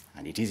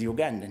 and it is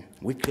Ugandan.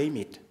 We claim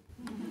it.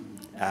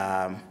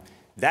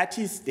 That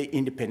is the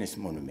Independence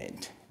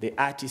Monument. The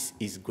artist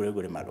is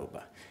Gregory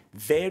Maloba.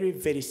 Very,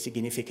 very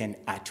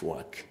significant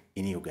artwork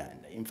in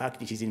Uganda. In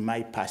fact, it is in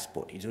my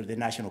passport. It is the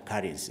national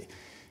currency.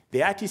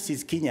 The artist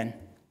is Kenyan.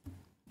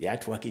 The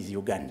artwork is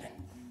Ugandan.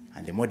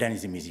 And the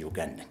modernism is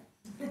Ugandan.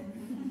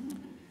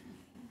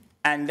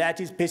 And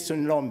that is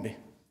Peston Lombe,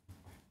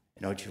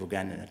 not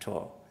Ugandan at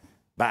all.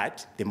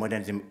 But the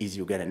modernism is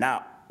Uganda.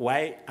 Now,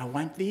 why I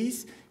want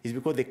this is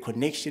because the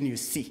connection you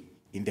see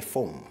in the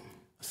form.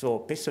 So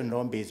Peston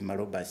Lombe is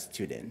Maroba's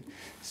student.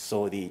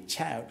 So the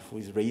child who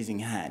is raising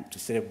hand to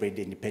celebrate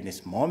the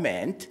independence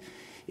moment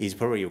is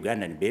probably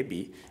Ugandan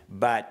baby,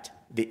 but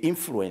the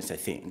influence, I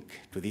think,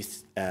 to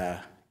this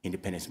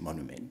independence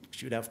monument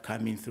should have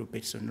come in through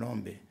Peston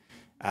Lombe,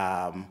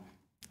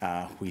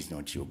 who is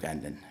not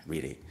Ugandan,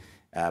 really.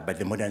 But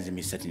the modernism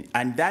is certainly.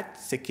 And that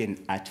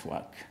second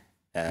artwork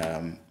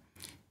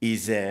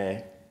is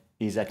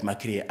at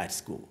Makerere Art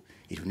School.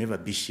 It will never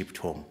be shipped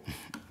home.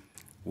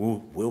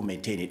 We'll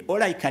maintain it.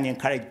 All I can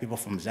encourage people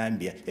from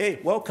Zambia, hey,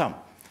 welcome.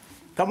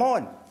 Come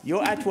on,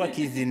 your artwork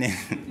is in...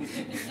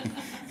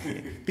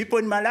 People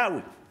in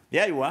Malawi,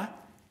 there you are.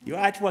 Your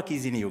artwork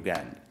is in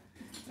Uganda.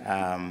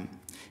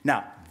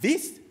 Now,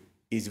 this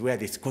is where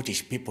the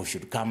Scottish people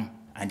should come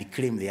and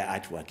claim their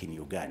artwork in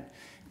Uganda.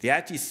 The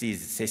artist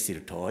is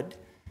Cecil Todd,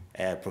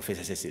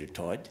 Professor Cecil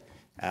Todd,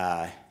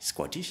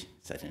 Scottish,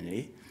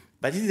 certainly.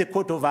 But this is a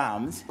coat of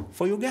arms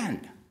for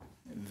Uganda.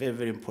 Very,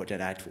 very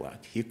important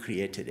artwork. He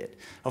created it.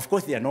 Of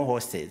course, there are no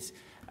horses.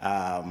 There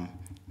are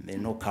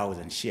no cows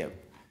and sheep.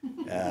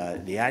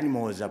 The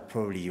animals are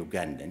probably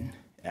Ugandan.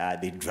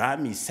 The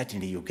drum is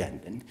certainly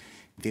Ugandan.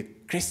 The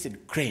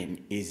crested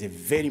crane is a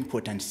very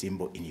important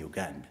symbol in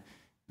Uganda.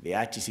 The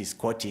artist is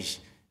Scottish.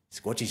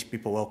 Scottish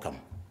people, welcome.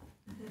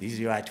 This is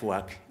your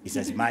artwork. It's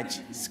as much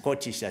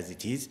Scottish as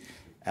it is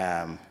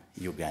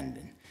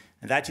Ugandan.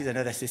 And that is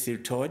another Cecil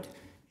Todd.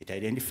 It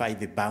identifies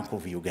the Bank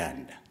of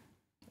Uganda.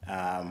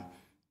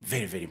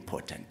 Very, very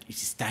important.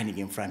 It's standing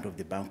in front of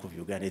the Bank of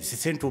Uganda. It's a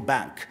central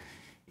bank.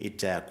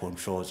 It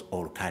controls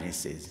all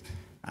currencies,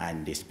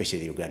 and especially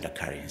the Uganda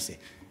currency.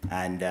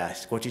 And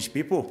Scottish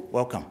people,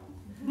 welcome.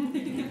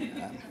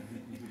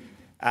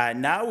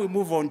 Now we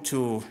move on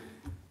to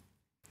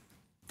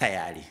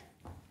Tayari.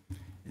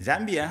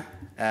 Zambia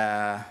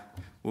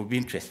will be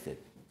interested.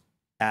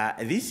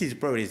 This is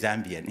probably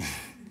Zambian.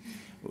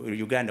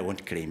 Uganda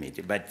won't claim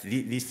it, but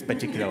this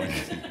particular one,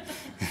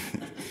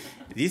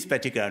 this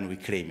particular one we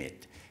claim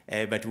it,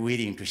 but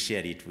willing to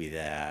share it with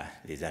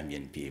the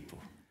Zambian people.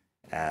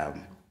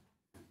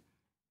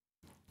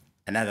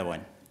 Another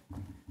one,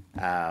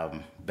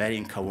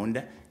 Baring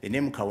Kaunda. The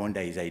name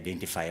Kaunda is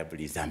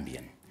identifiably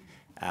Zambian,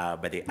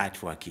 but the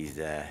artwork is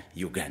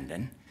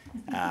Ugandan,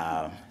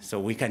 so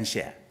we can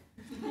share.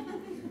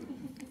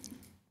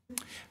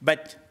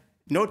 But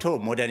not all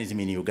modernism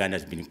in Uganda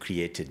has been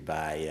created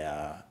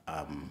by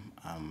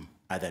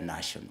other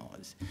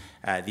nationals.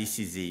 This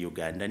is the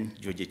Ugandan,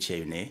 George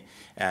Cheyune.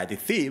 The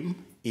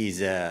theme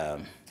is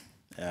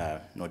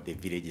not the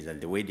villages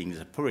and the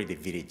weddings, probably the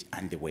village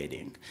and the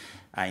wedding,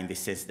 in the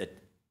sense that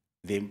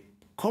the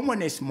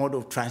commonest mode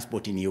of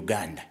transport in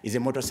Uganda is a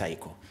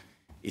motorcycle.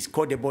 It's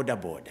called a border.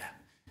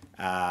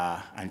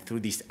 And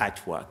through this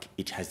artwork,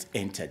 it has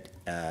entered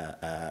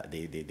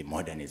the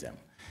modernism.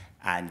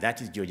 And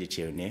that is George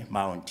Cheyune,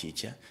 my own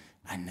teacher.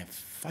 And in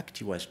fact,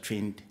 he was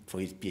trained for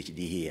his PhD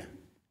here.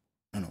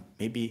 No,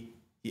 maybe,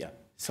 yeah,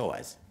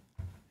 SOAS.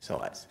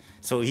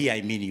 So here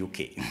I mean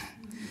UK,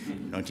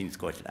 not in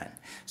Scotland.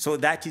 So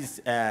that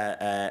is,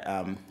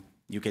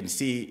 you can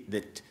see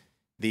that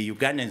the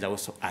Ugandans are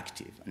also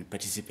active and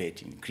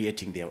participating,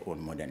 creating their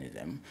own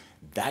modernism.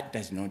 That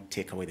does not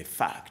take away the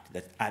fact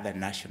that other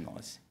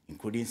nationals,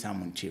 including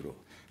Simon Tiro,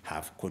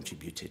 have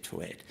contributed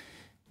to it.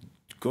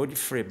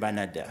 Godfrey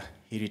Banada,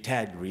 he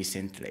retired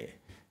recently.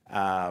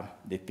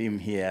 The theme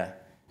here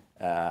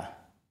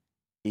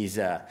is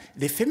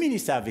the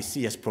feminists have a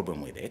serious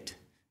problem with it.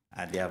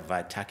 They have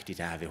attacked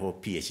it. I have a whole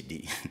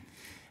PhD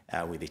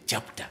with a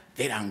chapter.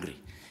 They're angry.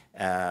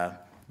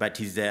 But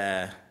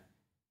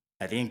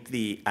I think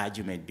the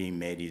argument being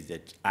made is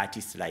that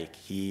artists like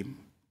him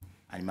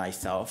and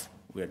myself,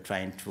 we are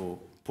trying to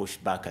push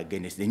back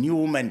against the new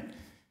woman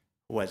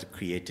who was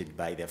created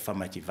by the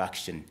affirmative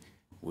action,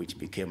 which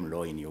became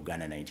law in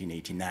Uganda in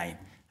 1989.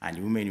 And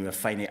women were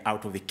finally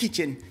out of the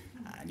kitchen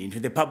and into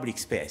the public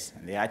space.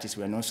 And the artists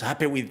were not so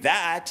happy with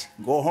that,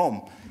 go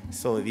home.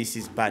 So this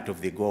is part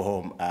of the go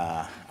home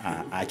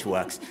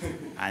artworks.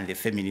 And the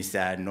feminists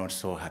are not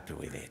so happy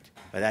with it.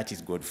 But that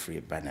is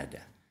Godfrey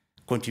Banada,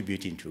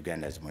 contributing to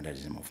Uganda's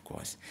modernism, of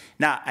course.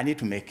 Now, I need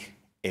to make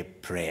a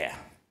prayer.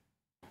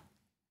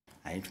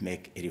 I need to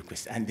make a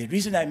request. And the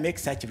reason I make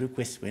such a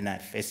request when I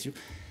face you,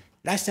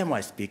 last time I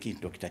was speaking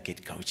to Dr.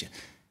 Kate Coucher,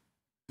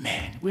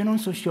 man, we're not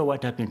so sure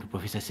what happened to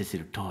Professor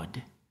Cecil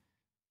Todd.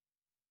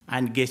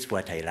 And guess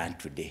what I learned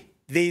today?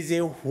 There is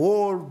a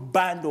whole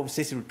band of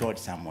Cecil Todd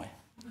somewhere.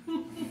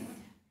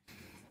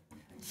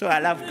 So I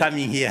love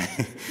coming here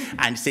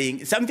and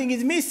saying something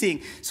is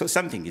missing. So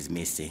something is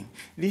missing.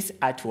 This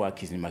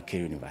artwork is in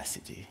Makerere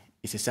University.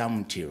 It's a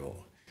Simon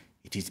Tiro.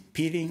 It is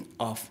peeling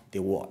off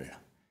the wall.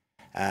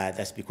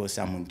 That's because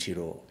Simon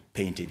Tiro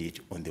painted it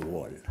on the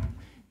wall.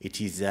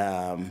 It is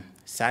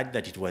sad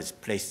that it was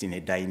placed in a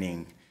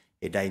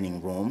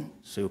dining room,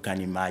 so you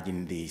can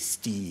imagine the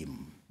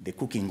steam, the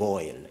cooking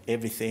oil,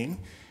 everything.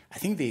 I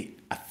think they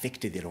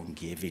affected the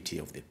longevity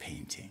of the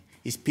painting.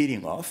 is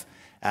peeling off.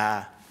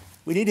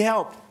 We need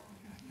help.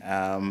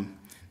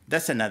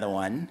 That's another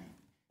one.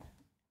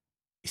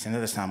 It's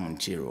another Sam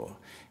Ntiro.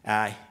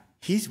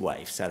 His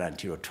wife, Sarah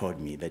Ntiro, told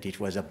me that it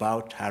was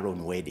about her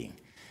own wedding.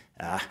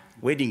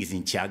 Wedding is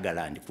in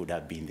Chagaland, it would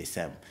have been the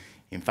same.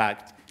 In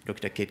fact,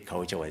 Dr. Kate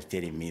Kaucha was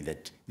telling me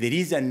that there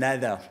is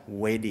another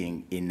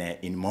wedding in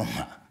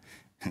Moma.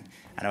 And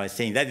I was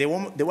saying that the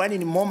one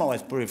in Moma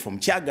was probably from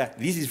Chaga,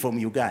 this is from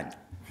Uganda.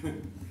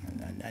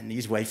 And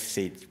his wife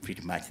said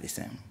pretty much the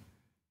same.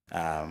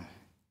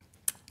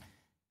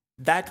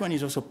 That one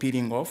is also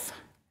peeling off.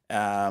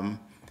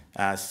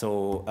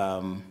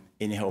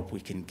 Any help we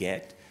can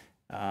get,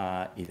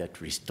 either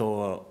to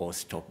restore or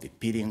stop the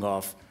peeling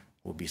off,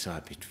 we'll be so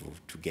happy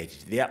to get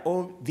it.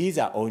 These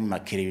are all in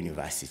Makerere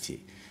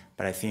University,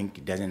 but I think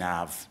it doesn't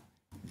have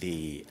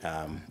the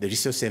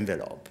resource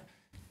envelope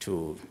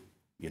to,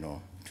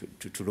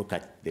 to look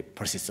at the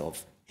process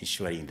of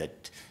ensuring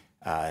that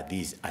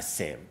these are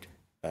saved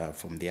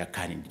from their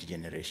current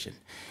generation.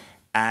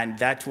 And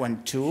that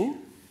one too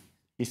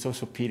is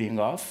also peeling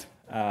off.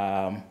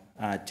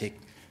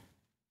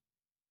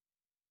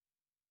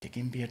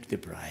 Taking beer to the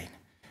bride.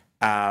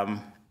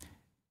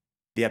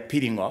 They are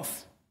peeling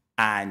off,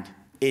 and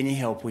any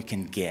help we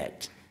can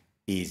get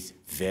is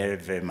very,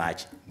 very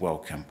much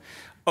welcome.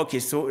 Okay,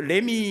 so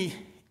let me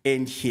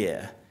end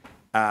here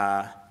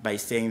by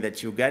saying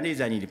that Uganda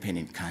is an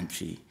independent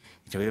country.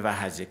 It, however,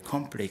 has a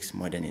complex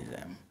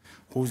modernism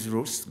whose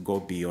roots go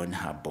beyond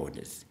her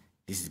borders.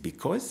 This is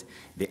because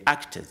the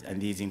actors,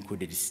 and these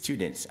included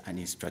students and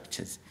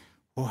instructors,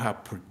 who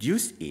have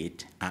produced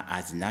it are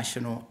as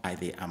national as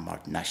they are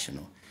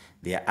multinational.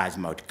 They are as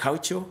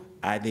multicultural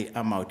as they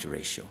are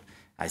multiracial.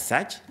 As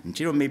such,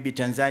 Ntiro may be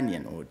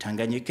Tanzanian or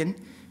Tanganyikan,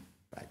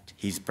 but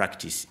his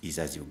practice is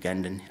as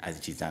Ugandan as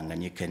it is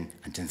Tanganyikan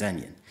and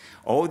Tanzanian.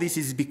 All this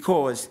is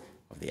because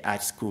of the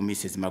art school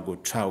Mrs. Margot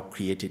Trow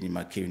created in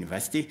Makerere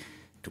University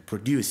to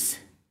produce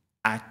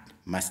art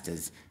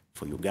masters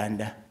for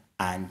Uganda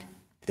and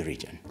the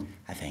region.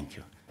 I thank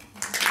you.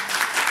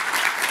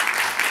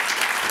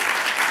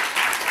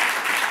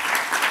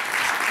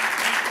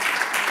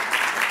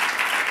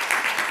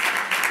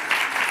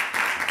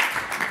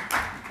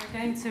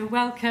 We're going to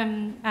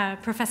welcome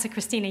Professor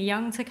Christina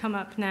Young to come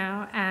up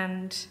now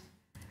and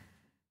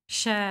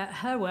share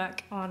her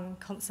work on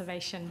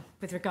conservation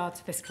with regard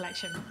to this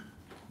collection.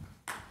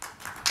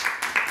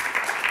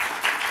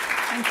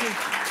 Thank you.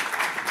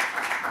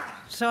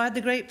 So I had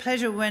the great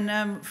pleasure when,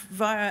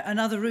 via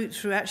another route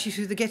through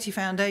the Getty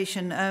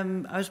Foundation,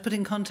 I was put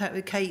in contact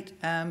with Kate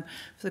for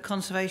the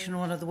conservation of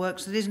one of the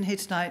works that isn't here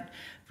tonight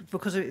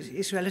because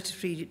it's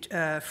relatively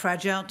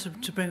fragile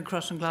to bring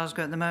across from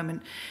Glasgow at the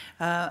moment.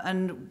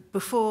 And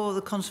before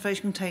the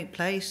conservation can take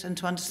place and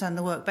to understand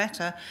the work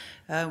better,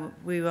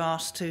 we were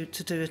asked to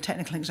do a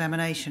technical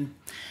examination.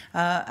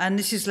 And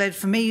this has led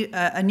for me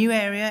a new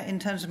area in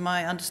terms of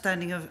my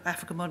understanding of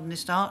African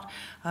modernist art.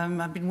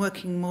 I've been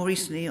working more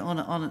recently on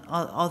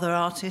other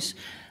artists.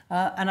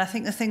 And I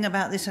think the thing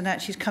about this, and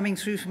actually coming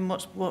through from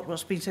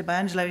what's been said by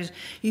Angelo, is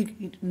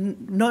you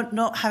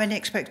not have any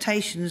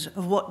expectations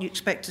of what you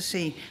expect to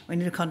see when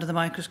you look under the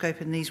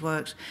microscope in these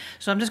works.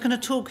 So I'm just going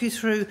to talk you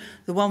through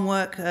the one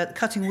work,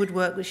 cutting wood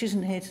work, which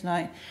isn't here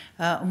tonight,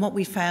 and what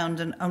we found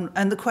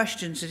and the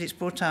questions that it's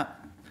brought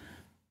up.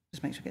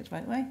 Just make sure it gets the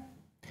right way.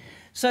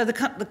 So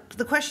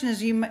the question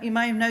is, you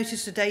may have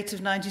noticed the date of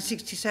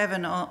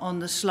 1967 on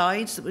the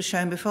slides that was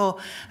shown before,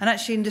 and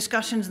actually in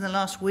discussions in the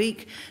last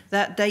week,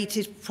 that date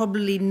is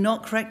probably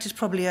not correct, it's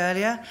probably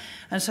earlier,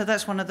 and so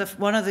that's one of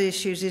the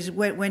issues is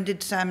when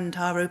did Sam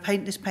Ntiro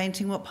paint this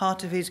painting? What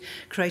part of his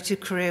creative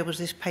career was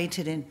this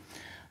painted in?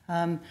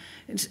 And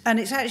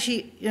it's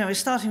actually, it's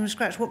starting from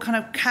scratch. What kind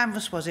of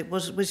canvas was it?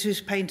 Was this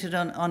painted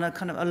on a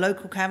kind of a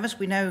local canvas?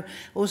 We know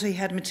also he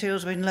had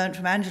materials, we learned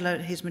from Angelo,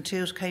 his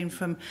materials came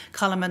from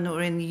colourmen that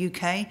were in the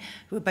UK,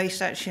 who were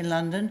based actually in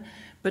London.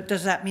 But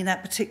does that mean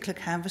that particular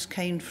canvas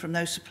came from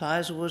those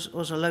suppliers or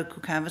was a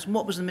local canvas? And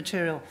what was the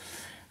material?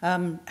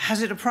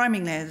 Has it a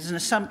priming layer? There's an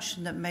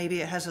assumption that maybe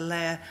it has a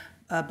layer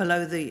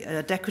below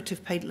the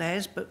decorative paint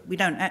layers, but we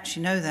don't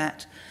actually know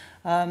that.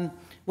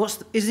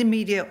 Is the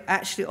media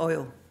actually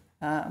oil?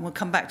 And we'll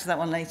come back to that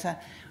one later.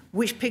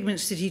 Which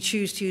pigments did he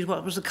choose to use?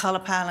 What was the colour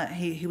palette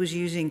he was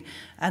using?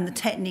 And the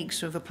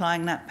techniques of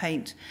applying that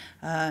paint.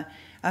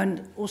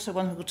 And also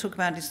one we'll talk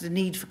about is the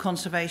need for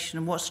conservation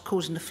and what's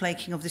causing the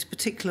flaking of this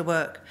particular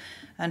work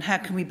and how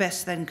can we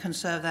best then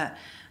conserve that.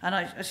 And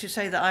I should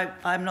say that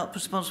I'm not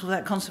responsible for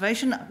that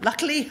conservation.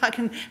 Luckily, I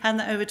can hand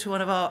that over to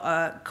one of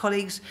our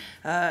colleagues,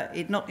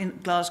 not in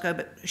Glasgow,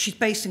 but she's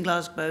based in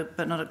Glasgow,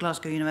 but not at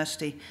Glasgow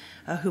University,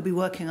 who'll be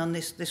working on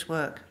this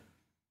work.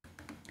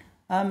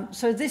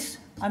 So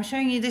I'm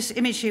showing you this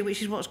image here,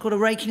 which is what's called a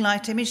raking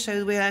light image.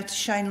 So we're able to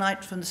shine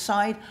light from the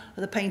side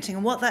of the painting.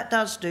 And what that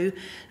does do,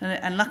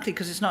 and luckily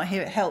because it's not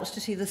here, it helps to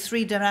see the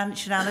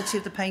three-dimensionality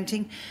of the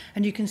painting.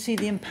 And you can see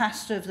the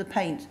impasto of the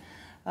paint.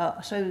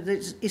 So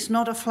it's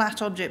not a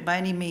flat object by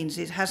any means.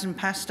 It has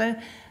impasto,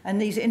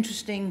 and these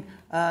interesting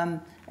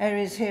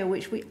areas here,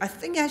 which I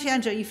think actually,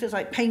 Angela, you feel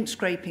like paint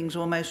scrapings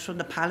almost from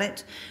the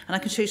palette, and I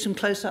can show you some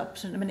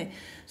close-ups in a minute.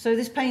 So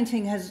this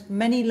painting has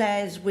many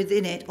layers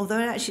within it, although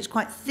actually it's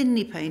quite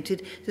thinly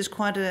painted. There's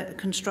quite a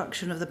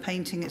construction of the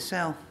painting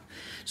itself.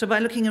 So by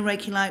looking in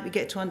raking light, we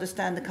get to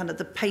understand the kind of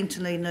the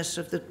painterliness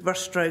of the brush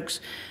strokes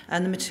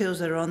and the materials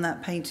that are on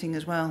that painting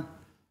as well.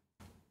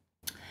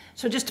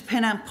 So just to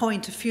pin and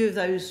point a few of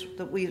those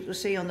that we will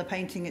see on the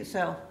painting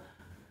itself.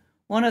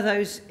 One of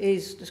those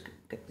is, just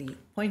get the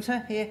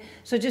pointer here.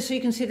 So just so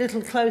you can see a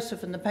little closer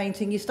from the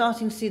painting, you're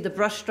starting to see the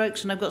brush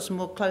strokes, and I've got some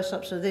more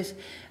close-ups of this.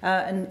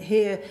 And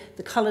here,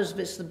 the colours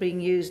bits that are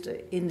being used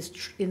in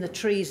the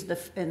trees,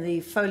 in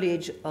the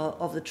foliage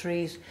of the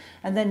trees.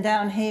 And then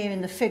down here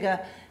in the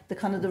figure, the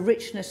kind of the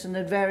richness and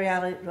the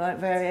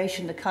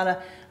variation, the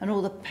colour, and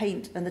all the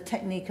paint and the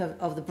technique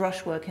of the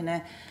brushwork in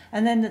there.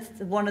 And then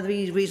one of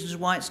the reasons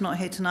why it's not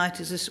here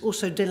tonight is this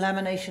also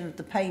delamination of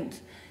the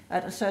paint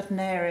at a certain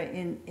area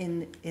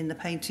in the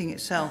painting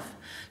itself.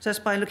 So that's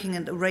by looking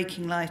at the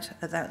raking light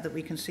at that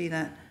we can see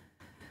that.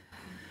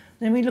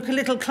 Then we look a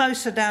little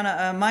closer down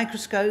at a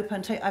microscope,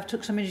 and I've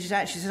took some images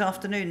actually this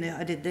afternoon.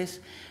 I did this,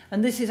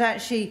 and this is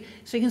actually,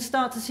 so you can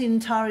start to see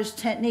Ntara's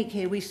technique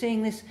here. We're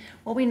seeing this.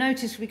 What we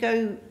notice, we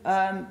go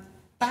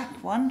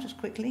back one just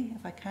quickly,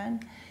 if I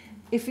can.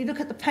 If you look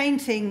at the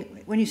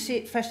painting, when you see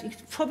it fresh, you can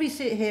probably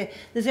see it here.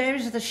 There's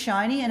areas that are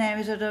shiny and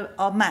areas that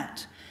are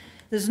matte.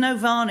 There's no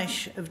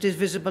varnish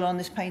visible on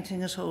this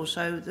painting at all,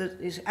 so that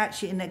is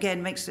actually, and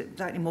again, makes it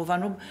slightly more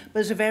vulnerable, but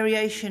there's a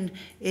variation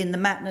in the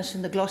matteness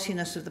and the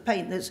glossiness of the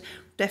paint that's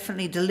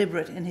definitely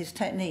deliberate in his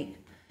technique.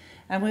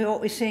 And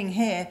what we're seeing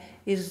here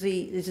is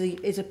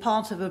a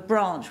part of a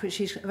branch,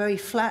 which is a very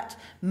flat,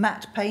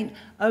 matte paint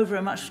over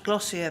a much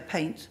glossier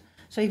paint.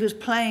 So he was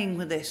playing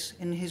with this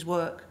in his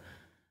work.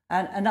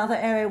 And another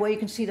area where you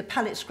can see the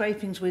palette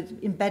scrapings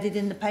embedded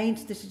in the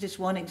paint, this is just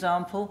one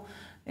example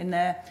in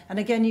there. And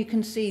again, you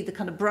can see the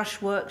kind of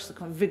brushworks, the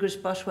kind of vigorous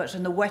brushworks,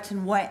 and the wet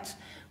and wet,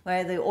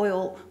 where the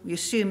oil, we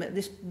assume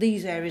that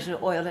these areas are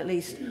oil, at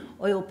least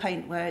oil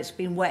paint, where it's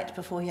been wet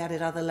before he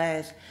added other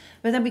layers.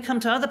 But then we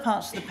come to other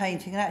parts of the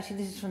painting, and actually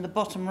this is from the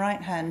bottom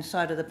right-hand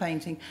side of the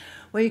painting,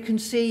 where you can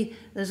see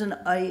there's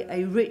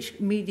a rich,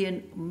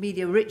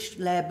 media-rich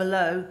layer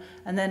below,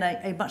 and then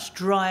a much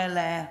drier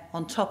layer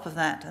on top of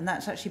that. And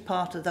that's actually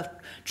part of the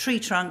tree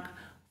trunk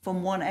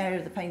from one area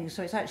of the painting.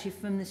 So it's actually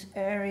from this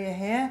area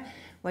here,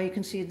 where you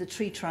can see the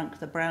tree trunk,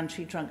 the brown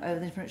tree trunk, over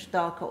this much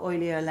darker,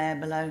 oilier layer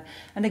below.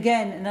 And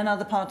again, in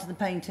another part of the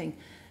painting,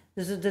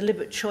 there's a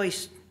deliberate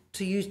choice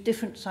to use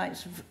different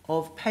types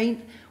of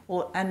paint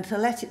and to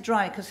let it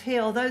dry, because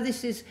here, although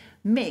this is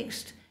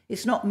mixed,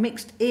 it's not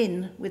mixed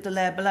in with the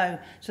layer below.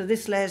 So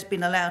this layer's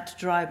been allowed to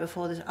dry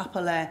before this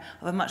upper layer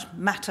of a much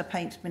matter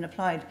paint's been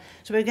applied.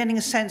 So we're getting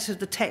a sense of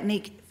the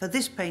technique for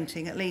this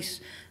painting, at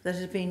least, that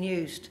has been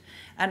used.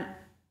 And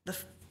the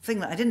thing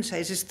that I didn't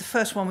say is this is the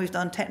first one we've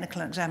done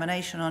technical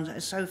examination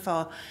on. So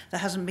far, there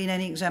hasn't been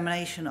any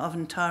examination of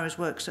Ntara's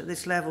works at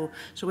this level.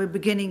 So we're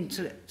beginning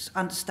to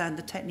understand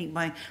the technique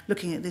by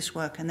looking at this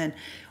work. And then,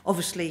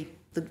 obviously,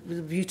 the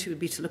beauty would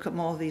be to look at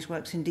more of these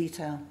works in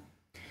detail.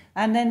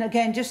 And then,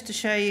 again, just to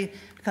show you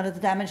kind of the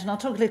damage, and I'll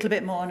talk a little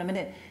bit more in a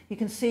minute, you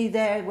can see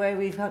there where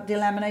we've got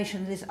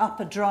delamination, this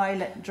upper dry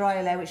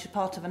layer, which is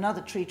part of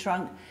another tree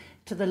trunk,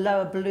 to the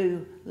lower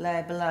blue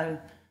layer below.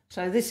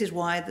 So this is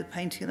why the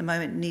painting at the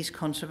moment needs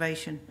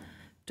conservation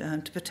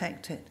to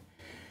protect it.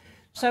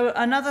 So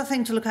another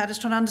thing to look at is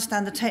trying to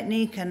understand the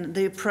technique and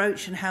the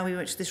approach and how we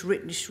reach this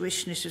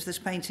richness of this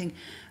painting.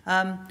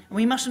 And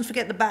we mustn't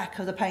forget the back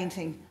of the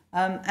painting.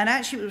 And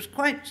actually,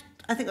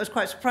 I think I was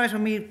quite surprised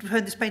when we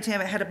heard this painting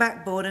had a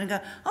backboard and go,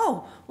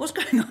 oh, what's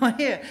going on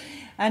here?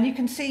 And you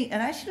can see,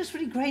 and actually it looks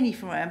really grainy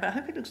from where I am, but I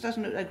hope it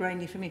doesn't look that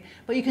grainy for me.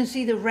 But you can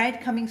see the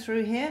red coming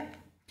through here.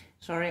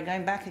 Sorry, I'm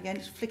going back again,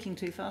 just flicking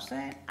too fast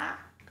there.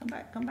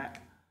 Come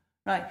back.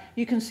 Right,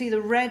 you can see the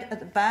red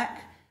at the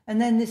back, and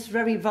then this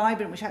very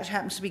vibrant, which actually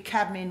happens to be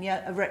cadmium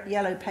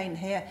yellow paint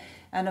here,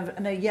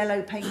 and a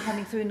yellow paint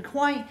coming through, and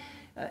quite,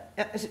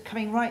 is it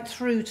coming right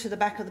through to the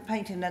back of the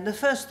painting. And the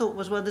first thought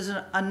was, well, there's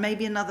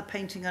maybe another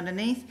painting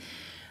underneath.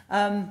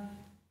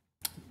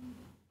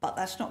 But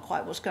that's not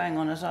quite what's going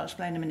on, as I'll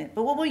explain in a minute.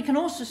 But what we can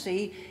also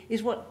see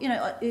is what,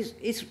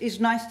 is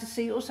nice to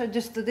see also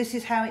just that this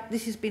is how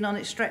this has been on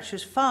its stretcher.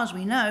 As far as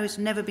we know, it's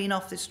never been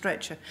off this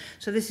stretcher.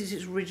 So this is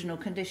its original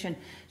condition.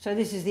 So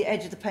this is the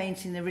edge of the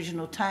painting, the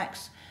original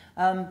tacks.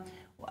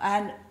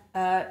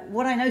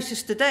 What I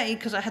noticed today,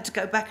 because I had to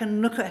go back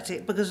and look at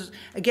it, because,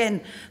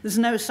 again, there's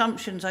no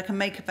assumptions I can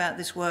make about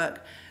this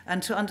work.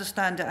 And to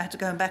understand it, I had to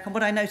go back. And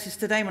what I noticed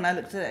today when I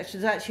looked at it,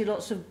 there's actually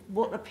lots of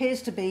what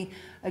appears to be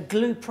a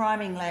glue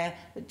priming layer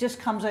that just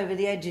comes over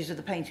the edges of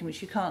the painting,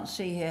 which you can't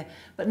see here,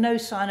 but no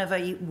sign of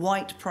a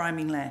white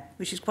priming layer,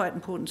 which is quite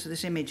important to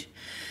this image.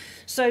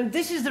 So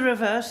this is the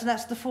reverse, and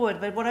that's the forward.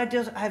 But what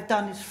I've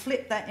done is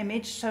flip that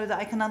image so that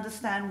I can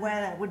understand where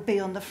that would be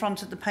on the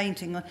front of the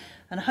painting.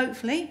 And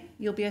hopefully,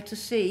 you'll be able to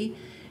see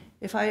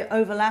if I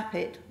overlap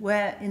it,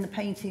 where in the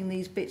painting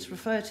these bits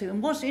refer to.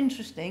 And what's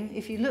interesting,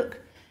 if you look,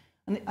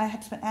 and I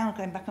had to spend hours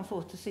going back and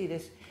forth to see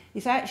this,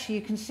 is actually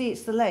you can see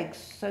it's the legs.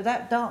 So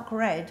that dark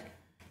red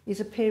is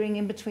appearing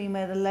in between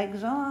where the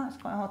legs are. It's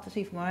quite hard to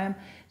see from where I am.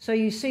 So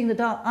you're seeing the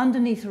dark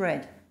underneath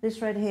red.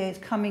 This red here is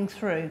coming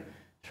through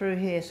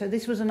here. So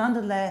this was an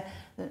underlayer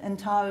that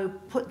Ntaro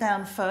put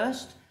down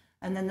first,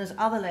 and then there's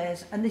other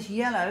layers. And this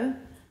yellow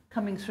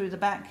coming through the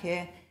back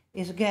here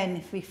is, again,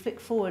 if we flick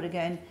forward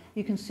again,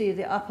 you can see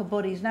the upper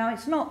bodies. Now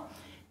it's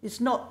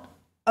not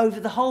over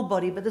the whole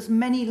body, but there's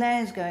many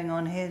layers going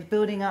on here,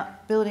 building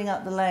up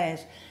the layers.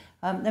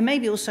 There may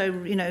be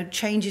also, you know,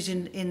 changes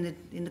in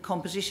the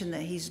composition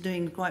that he's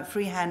doing quite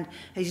freehand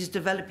as he's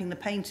developing the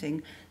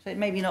painting. So it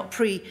may be not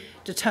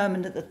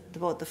predetermined that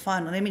what the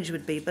final image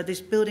would be, but it's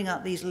building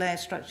up these layer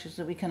structures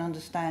that we can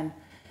understand.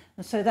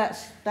 And so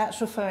that's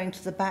referring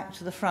to the back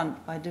to the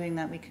front. By doing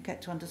that, we can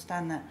get to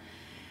understand that.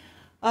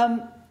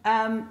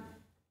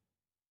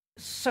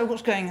 So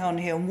what's going on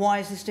here, and why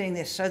is this doing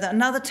this? So that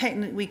another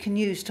technique we can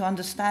use to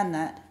understand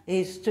that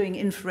is doing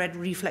infrared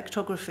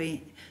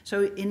reflectography.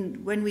 So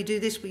when we do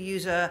this, we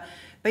use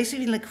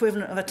basically an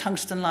equivalent of a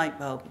tungsten light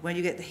bulb, where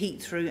you get the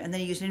heat through, and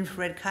then you use an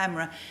infrared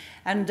camera.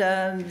 And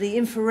the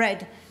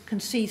infrared can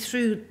see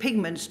through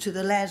pigments to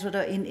the layers that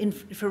are in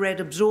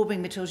infrared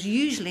absorbing materials,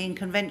 usually in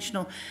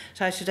conventional,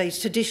 so I should say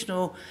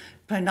traditional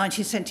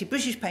 19th century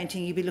British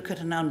painting, you'd be looking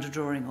at an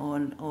underdrawing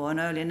or an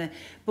earlier.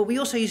 But we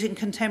also use it in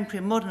contemporary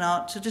and modern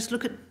art to just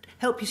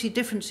help you see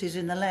differences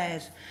in the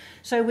layers.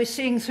 So we're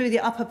seeing through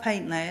the upper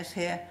paint layers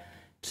here,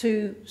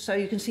 so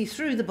you can see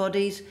through the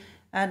bodies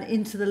and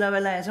into the lower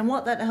layers. And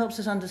what that helps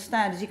us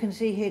understand is you can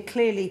see here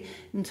clearly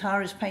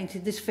Ntaro's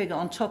painted this figure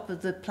on top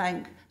of the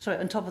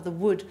on top of the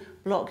wood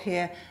block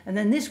here, and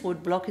then this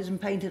wood block is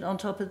painted on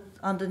top of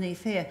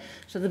underneath here.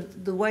 So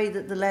the way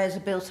that the layers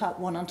are built up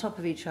one on top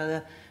of each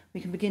other, we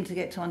can begin to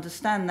get to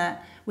understand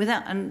that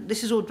without, and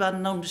this is all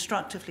done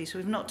non-destructively, so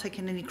we've not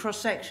taken any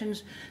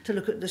cross-sections to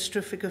look at the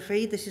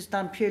stratigraphy. This is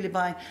done purely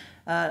by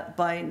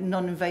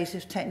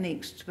non-invasive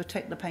techniques to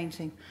protect the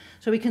painting.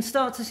 So we can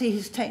start to see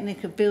his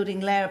technique of building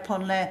layer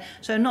upon layer,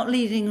 so not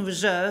leaving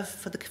reserve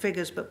for the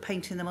figures, but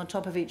painting them on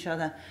top of each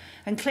other,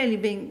 and clearly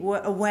being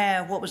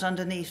aware of what was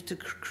underneath to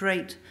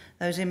create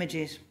those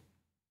images.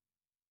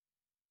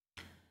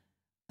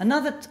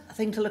 Another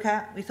thing to look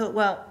at, we thought,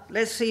 well,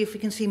 let's see if we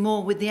can see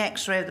more with the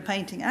X-ray of the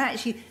painting. And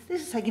actually,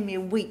 this has taken me a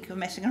week of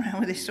messing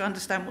around with this to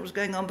understand what was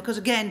going on, because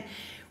again,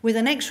 with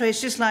an X-ray, it's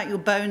just like your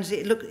bones.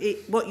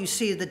 What you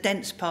see are the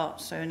dense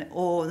parts,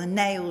 or the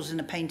nails in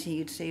a painting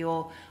you'd see,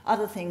 or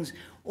other things.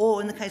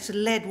 Or in the case of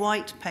lead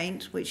white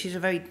paint, which is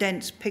a very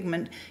dense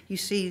pigment, you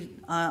see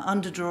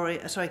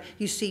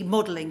you see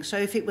modelling. So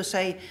if it was,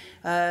 say,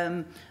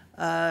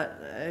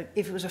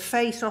 if it was a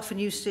face, often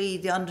you see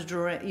the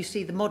underdrawing, you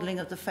see the modelling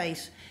of the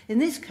face. In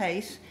this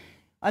case,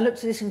 I looked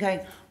at this and going,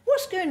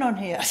 what's going on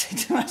here? I said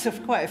to myself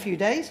for quite a few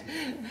days.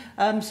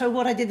 So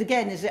what I did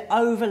again is to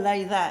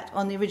overlay that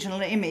on the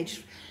original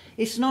image.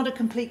 It's not a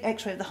complete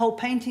X-ray of the whole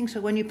painting, so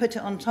when you put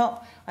it on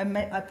top,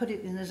 I put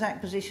it in the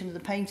exact position of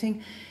the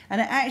painting. And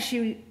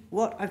actually,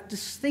 what I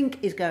just think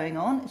is going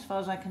on, as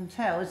far as I can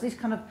tell, is this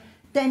kind of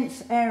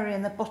dense area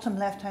in the bottom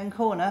left-hand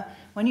corner.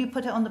 When you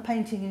put it on the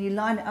painting and you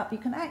line it up, you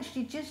can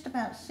actually just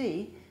about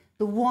see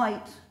the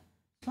white,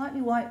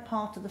 slightly white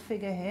part of the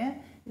figure here,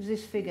 is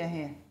this figure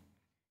here.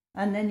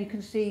 And then you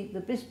can see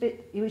this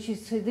bit, which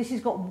is, so this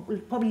has got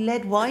probably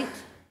lead white,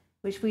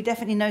 which we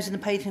definitely know in the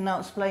painting, and I'll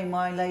explain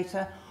why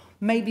later.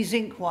 Maybe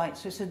zinc white,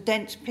 so it's a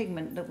dense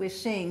pigment that we're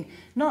seeing,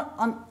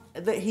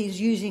 that he's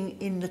using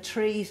in the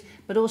trees,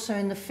 but also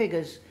in the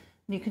figures.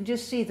 And you can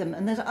just see them.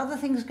 And there's other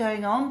things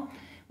going on.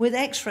 With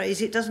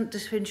X-rays, it doesn't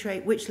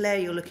differentiate which layer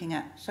you're looking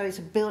at. So it's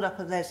a build-up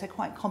of layers. They're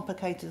quite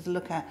complicated to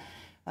look at.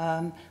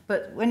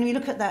 But when we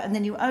look at that, and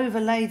then you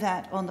overlay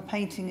that on the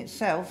painting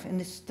itself, in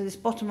this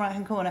bottom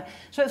right-hand corner,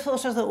 so it's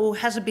also that, oh,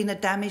 has there been a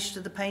damage to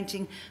the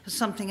painting? Has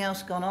something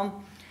else gone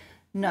on?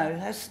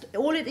 No,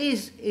 all it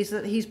is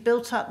that he's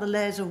built up the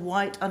layers of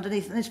white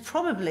underneath. And it's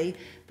probably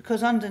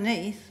because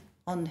underneath,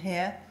 on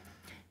here,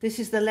 this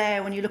is the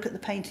layer when you look at the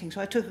painting.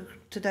 So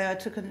today I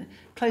took a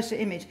closer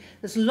image.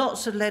 There's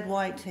lots of lead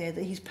white here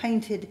that he's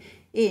painted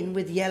in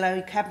with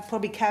yellow,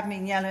 probably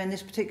cadmium yellow in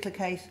this particular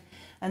case,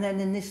 and then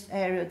in this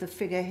area of the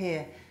figure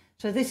here.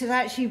 So this is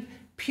actually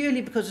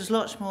purely because there's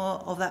lots more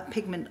of that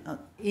pigment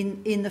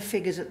in the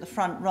figures at the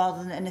front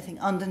rather than anything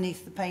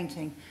underneath the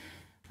painting.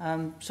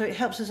 So it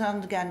helps us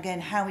understand again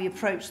how he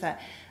approached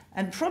that.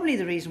 And probably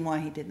the reason why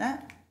he did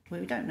that, well,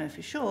 we don't know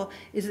for sure,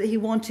 is that he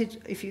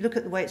wanted, if you look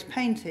at the way it's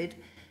painted,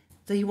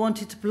 that he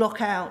wanted to block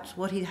out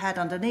what he had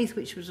underneath,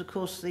 which was, of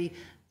course, the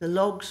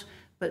logs,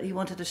 but he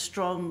wanted a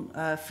strong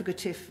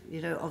figurative,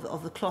 you know,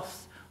 of the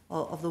cloth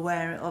of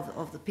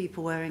the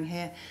people wearing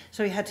here.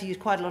 So he had to use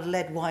quite a lot of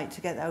lead white to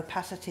get that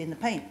opacity in the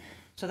paint.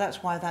 So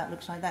that's why that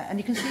looks like that. And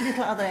you can see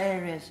little other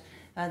areas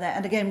there.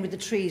 And again, with the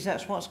trees,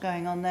 that's what's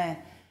going on there.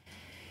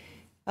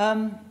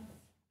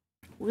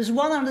 There's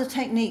one other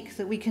technique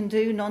that we can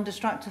do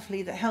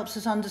non-destructively that helps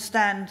us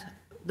understand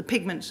the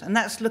pigments, and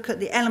that's look at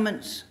the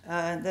elements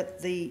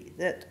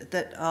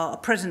that are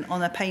present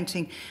on a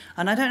painting.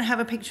 And I don't have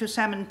a picture of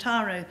Sam and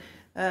Taro,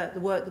 the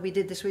work that we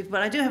did this week,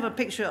 but I do have a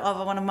picture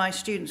of one of my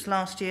students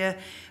last year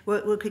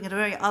working at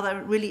a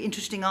other really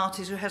interesting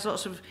artist who has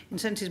lots of, in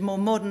senses, more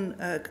modern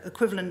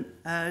equivalent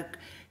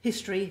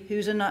history,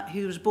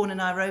 who was born in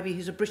Nairobi,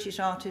 who's a British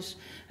artist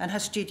and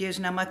has studios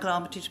now, Michael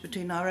Armitage,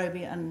 between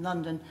Nairobi and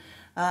London.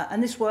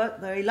 And this work,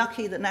 very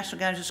lucky that National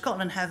Galleries of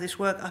Scotland have this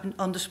work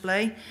on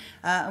display,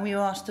 and we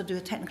were asked to do a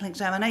technical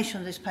examination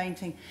of this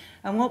painting.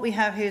 And what we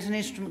have here is an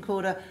instrument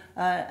called an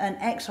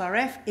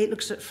XRF. It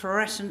looks at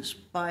fluorescence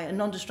by a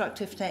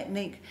non-destructive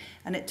technique,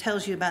 and it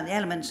tells you about the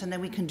elements, and then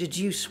we can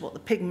deduce what the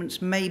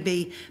pigments may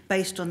be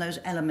based on those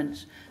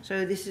elements.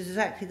 So this is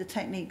exactly the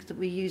technique that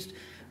we used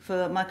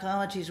for Michael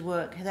Argyll's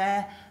work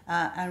there,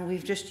 and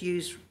we've just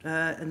used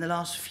in the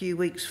last few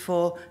weeks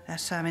for our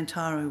Sam and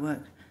Taro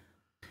work.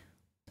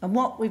 And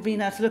what we've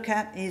been able to look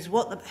at is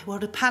what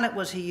the palette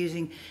was he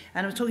using.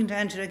 And I was talking to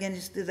Angela again,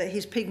 is that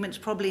his pigments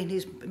probably, and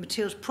his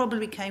materials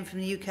probably came from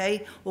the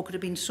UK, or could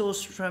have been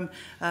sourced from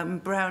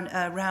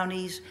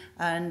Brownies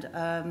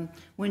and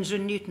Winsor &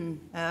 Newton.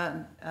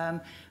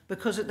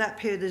 Because at that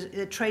period,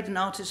 the trade in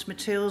artists'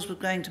 materials were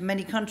going to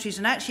many countries.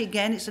 And actually,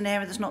 again, it's an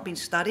area that's not been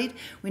studied.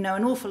 We know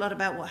an awful lot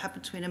about what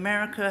happened between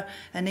America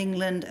and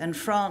England and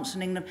France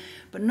and England,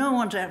 but no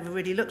one's ever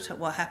really looked at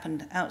what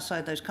happened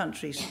outside those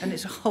countries. And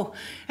it's a whole,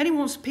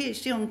 anyone wants a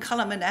PhD on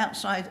colourment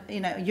outside,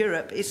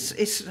 Europe,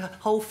 it's a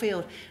whole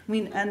field. I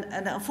mean, and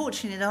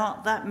unfortunately, there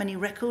aren't that many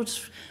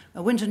records.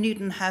 Winsor &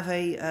 Newton have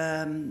a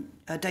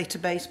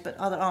database, but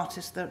other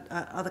artists,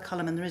 other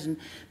colourmen, there isn't.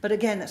 But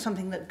again, that's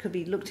something that could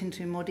be looked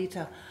into in more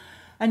detail.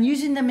 And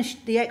using the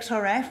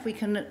XRF, we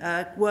can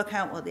work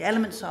out what the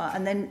elements are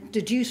and then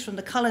deduce from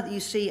the colour that you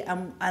see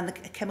and the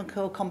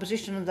chemical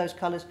composition of those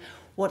colours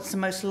what's the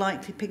most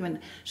likely pigment.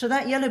 So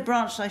that yellow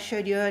branch I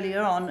showed you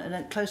earlier on in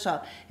a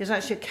close-up is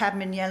actually a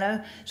cadmium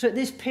yellow. So at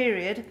this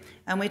period,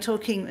 and we're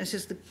talking, this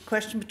is the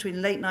question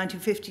between late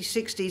 1950s,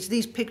 60s,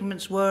 these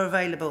pigments were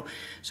available.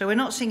 So we're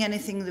not seeing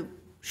anything that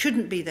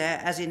shouldn't be there,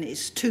 as in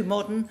it's too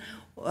modern.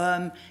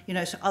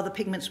 So other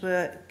pigments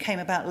came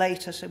about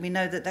later, so we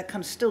know that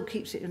kind of still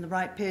keeps it in the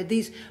right period.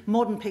 These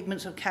modern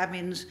pigments of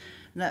cadmiums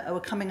that were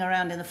coming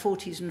around in the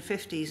 40s and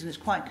 50s, and it's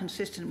quite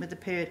consistent with the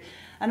period.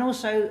 And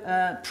also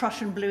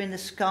Prussian blue in the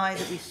sky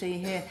that we see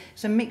here.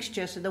 It's a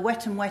mixture, so the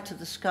wet and wet of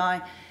the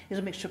sky is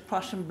a mixture of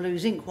Prussian blue,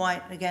 zinc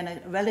white, again,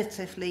 a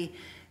relatively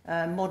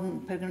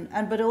modern pigment,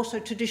 but also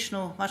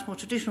traditional, much more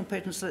traditional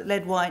pigments like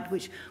lead white,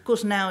 which of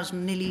course now is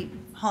nearly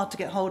hard to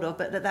get hold of,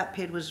 but at that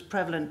period was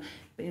prevalent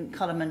in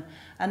colourman.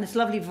 And this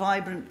lovely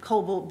vibrant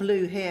cobalt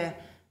blue here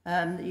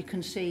that you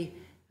can see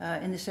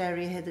in this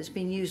area here that's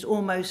been used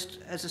almost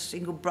as a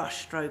single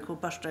brush stroke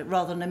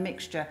rather than a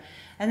mixture.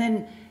 And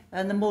then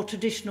the more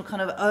traditional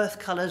kind of earth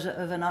colours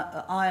of an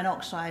iron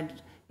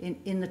oxide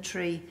in the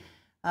tree.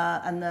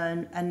 And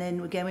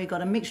then again we've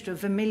got a mixture of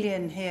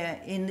vermilion here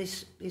in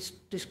this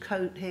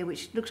coat here,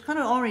 which looks kind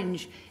of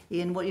orange.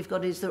 And what you've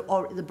got is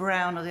the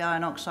brown of the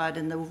iron oxide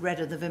and the red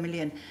of the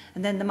vermilion,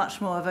 and then the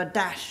much more of a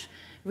dash.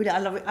 Really, I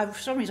love it.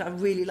 For some reason, I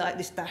really like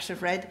this dash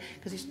of red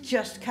because it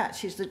just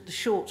catches the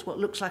shorts, what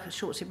looks like a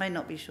shorts. It may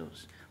not be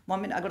shorts.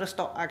 1 minute, I've got to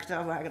stop. I've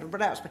got to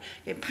run out.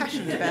 Get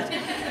passionate about it.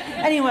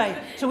 Anyway,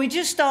 so we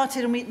just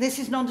started, and this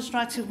is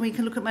non-destructive. We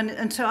can look at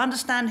and to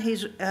understand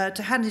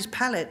to hand his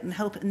palette and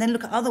help, and then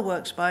look at other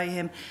works by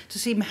him to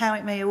see how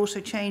it may also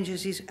change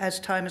as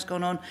time has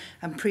gone on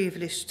and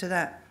previous to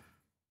that.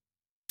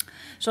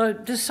 So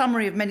just a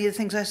summary of many of the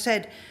things I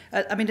said.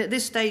 I mean, at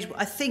this stage,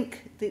 I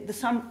think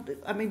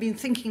I've been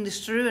thinking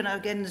this through, and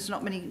again, there's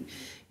not many,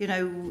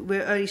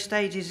 we're early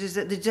stages, is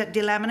that the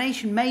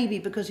delamination maybe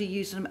because he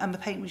used a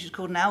paint which is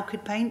called an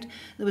alkyd paint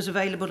that was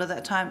available at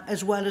that time,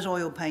 as well as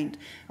oil paint.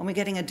 And we're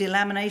getting a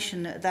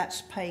delamination at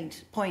that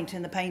point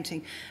in the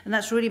painting. And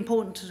that's really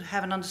important to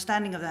have an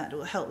understanding of that. It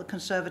will help the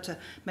conservator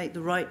make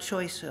the right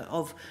choice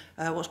of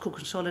what's called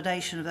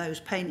consolidation of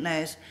those paint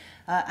layers.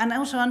 And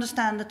also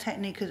understand the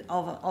technique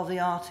of the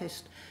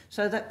artist.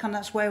 So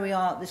that's where we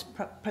are at this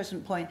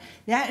present point.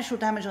 The actual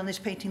damage on this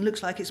painting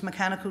looks like it's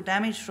mechanical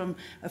damage from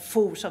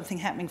something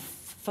happening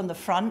from the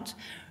front.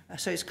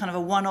 So it's kind of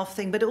a one-off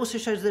thing, but it also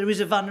shows there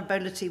is a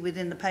vulnerability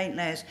within the paint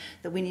layers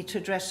that we need to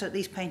address, so that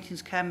these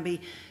paintings can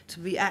be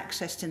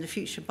accessed in the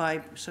future by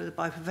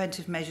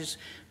preventive measures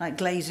like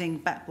glazing,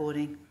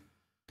 backboarding.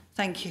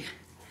 Thank you.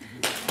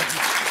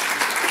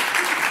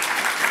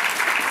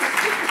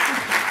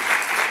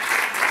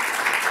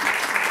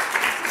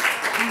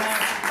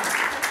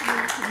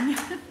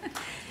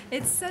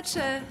 It's such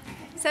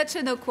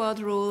an awkward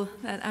role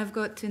that I've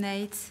got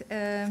tonight.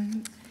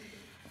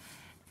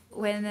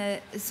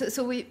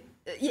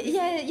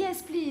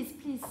 Yes, please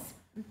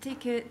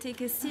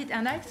take a seat,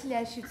 and actually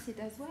I should sit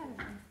as well.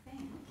 I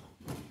think.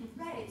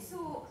 Right.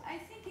 So I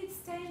think it's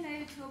time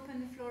now to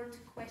open the floor to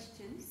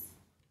questions,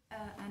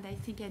 and I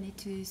think I need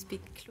to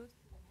speak close.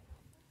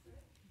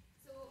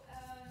 So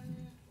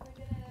we're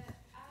gonna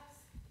ask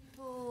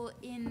people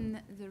in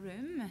the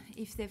room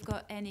if they've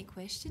got any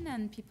question,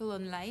 and people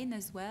online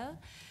as well.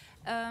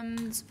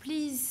 So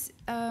please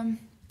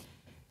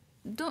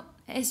don't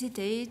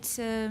hesitate.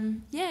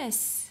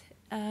 Yes,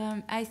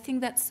 I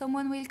think that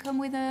someone will come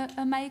with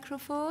a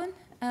microphone.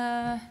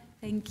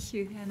 Thank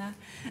you, Anna.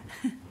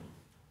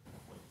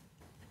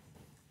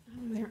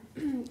 There.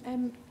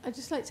 I'd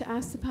just like to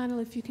ask the panel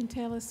if you can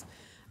tell us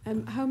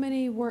how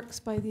many works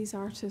by these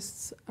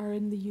artists are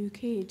in the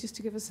UK, just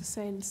to give us a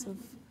sense of...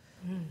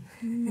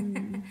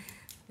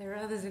 There are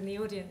others in the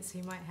audience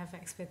who might have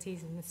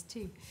expertise in this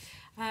too.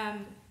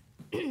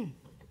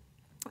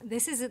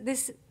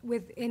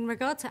 In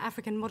regard to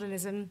African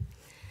modernism,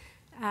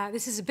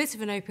 this is a bit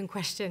of an open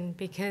question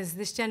because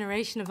this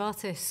generation of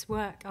artists'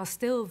 work are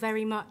still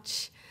very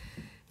much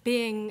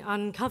being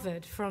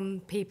uncovered from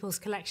people's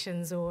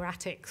collections or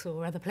attics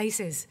or other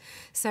places.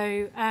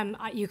 So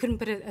you couldn't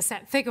put a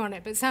set figure on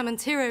it, but Sam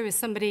Antiro is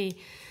somebody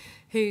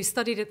who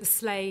studied at the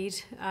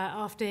Slade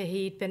after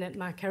he'd been at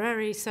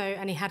Makerere,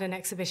 and he had an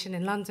exhibition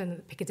in London at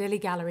the Piccadilly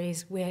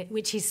Galleries,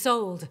 which he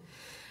sold.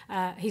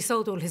 He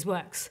sold all his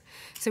works.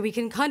 So we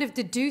can kind of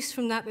deduce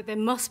from that there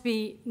must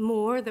be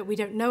more that we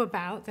don't know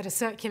about that are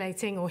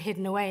circulating or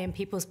hidden away in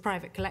people's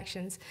private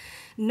collections.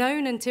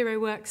 Known Antiro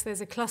works, there's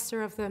a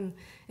cluster of them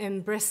in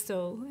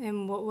Bristol,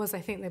 in what was,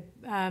 I think,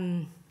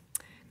 the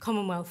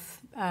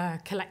Commonwealth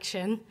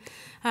collection.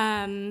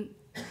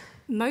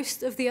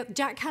 Most of the...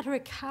 Jack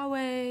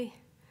Hatterikawe...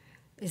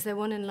 Is there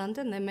one in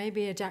London? There may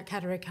be a Jack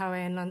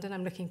Hatterikawe in London.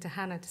 I'm looking to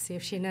Hannah to see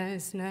if she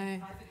knows.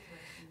 No.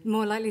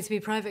 More likely to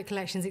be private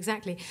collections,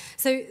 exactly.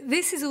 So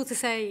this is all to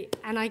say,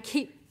 and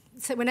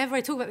so whenever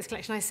I talk about this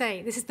collection, I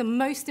say this is the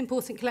most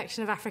important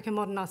collection of African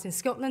modern art in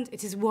Scotland.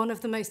 It is one of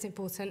the most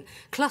important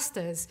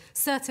clusters,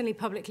 certainly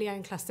publicly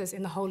owned clusters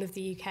in the whole of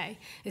the UK.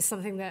 It's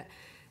something that,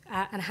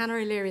 and Hannah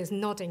O'Leary is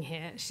nodding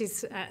here.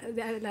 She's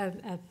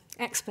an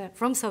expert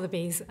from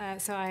Sotheby's,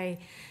 so I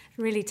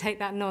really take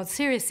that nod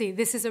seriously.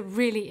 This is a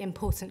really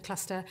important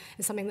cluster.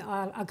 It's something that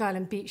Argyll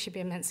and Bute should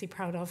be immensely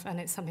proud of, and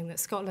it's something that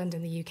Scotland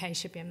and the UK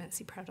should be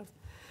immensely proud of.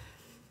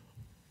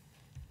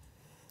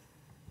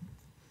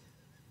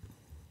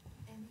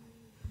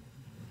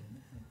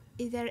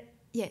 Is there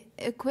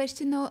a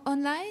question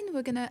online?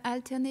 We're going to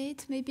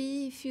alternate,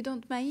 maybe, if you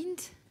don't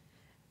mind.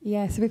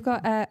 Yeah, so we've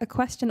got a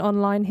question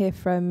online here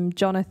from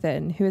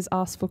Jonathan, who has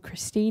asked for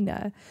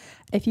Christina.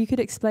 If you could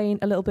explain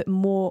a little bit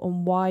more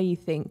on why you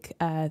think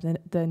the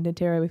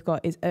Antiro we've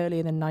got is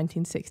earlier than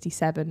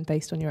 1967,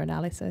 based on your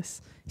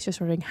analysis. He's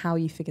just wondering how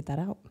you figured that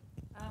out.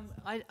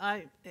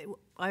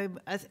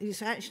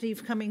 It's actually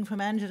coming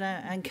from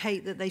Angela and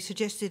Kate that they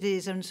suggested it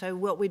is, and so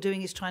what we're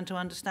doing is trying to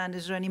understand,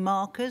 is there any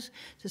markers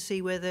to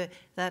see whether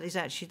that is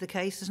actually the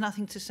case. There's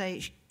nothing to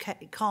say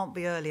it can't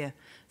be earlier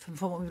from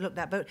what we've looked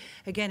at, but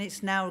again,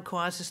 it's now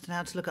requires us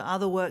now to look at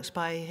other works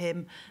by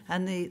him,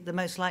 and the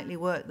most likely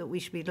work that we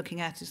should be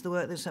looking at is the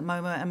work that's at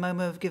MoMA, and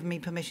MoMA have given me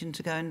permission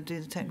to go and do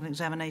the technical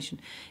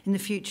examination in the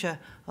future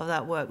of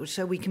that work, which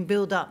so we can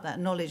build up that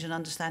knowledge and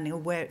understanding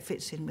of where it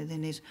fits in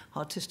within his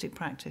artistic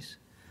practice.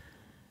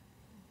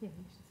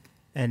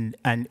 And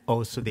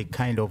also the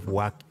kind of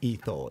work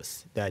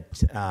ethos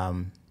that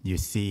you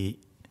see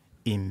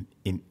in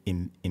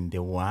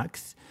the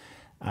works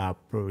are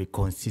probably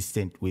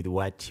consistent with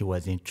what he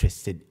was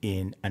interested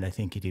in, and I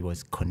think it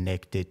was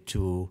connected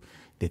to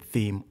the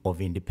theme of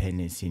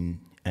independence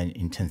in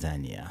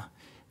Tanzania,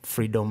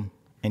 freedom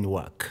and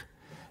work.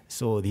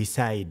 So this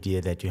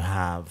idea that you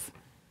have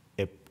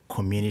a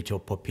community or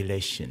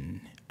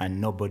population and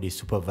nobody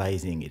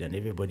supervising it and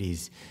everybody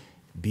is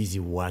busy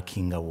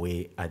working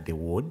away at the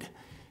wood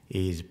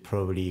is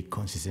probably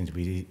consistent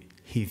with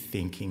his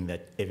thinking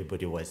that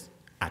everybody was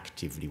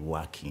actively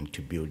working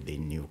to build the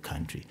new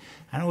country.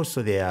 And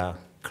also they are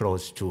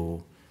close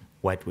to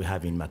what we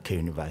have in Makerere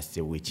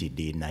University, which he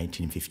did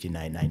 1959,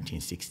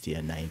 1960,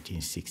 and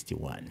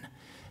 1961.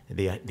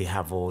 They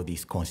have all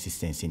this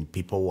consistency in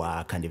people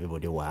work and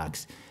everybody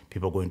works,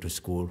 people going to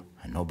school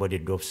and nobody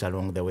drops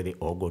along the way, they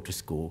all go to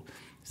school.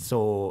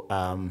 So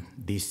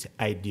this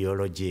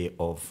ideology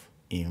of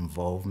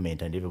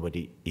involvement and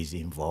everybody is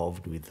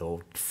involved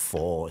without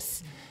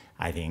force,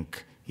 I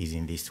think is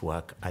in this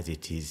work as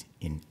it is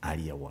in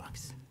earlier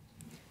works.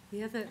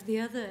 The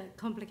other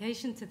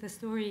complication to the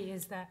story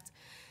is that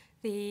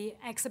the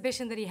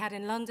exhibition that he had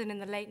in London in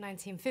the late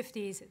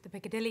 1950s at the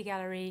Piccadilly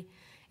Gallery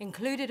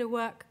included a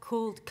work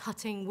called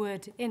Cutting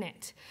Wood in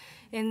it.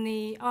 In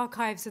the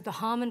archives of the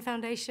Harman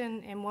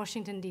Foundation in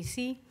Washington,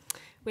 D.C.,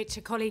 which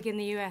a colleague in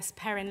the US,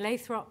 Perrin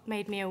Lathrop,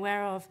 made me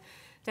aware of,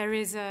 there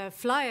is a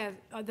flyer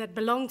that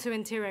belonged to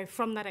Antiro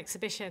from that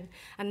exhibition,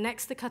 and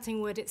next to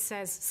Cutting Wood it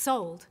says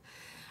sold.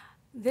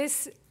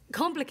 This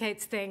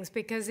complicates things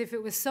because if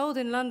it was sold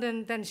in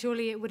London, then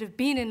surely it would have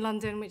been in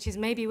London, which is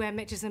maybe where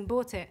Mitchison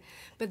bought it.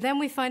 But then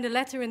we find a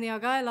letter in the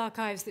Argyll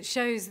archives that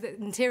shows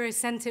that Antiro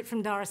sent it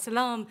from Dar es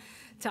Salaam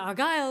to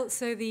Argyll,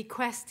 so the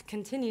quest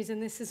continues,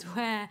 and this is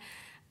where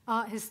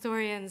art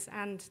historians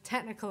and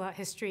technical art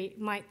history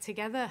might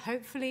together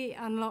hopefully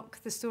unlock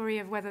the story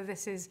of whether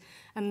this is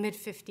a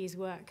mid-50s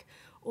work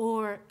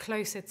or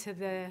closer to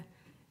the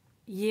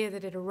year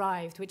that it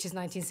arrived, which is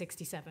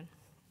 1967.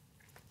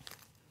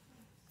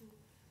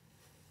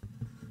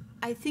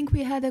 I think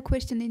we had a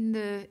question in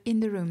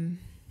the room.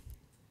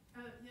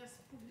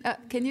 Yes.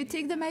 Can you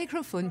take the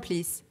microphone,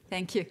 please?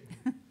 Thank you.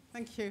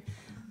 Thank you.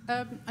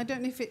 I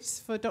don't know if it's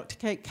for Dr.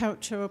 Kate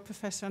Coucher or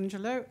Professor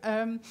Angelo.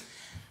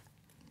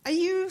 Are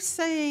you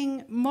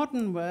saying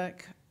modern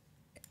work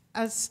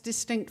as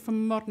distinct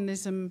from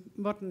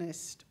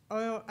modernist?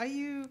 Or are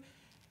you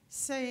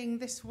saying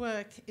this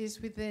work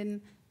is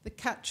within the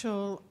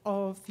catch-all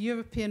of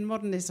European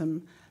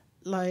modernism,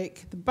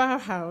 like the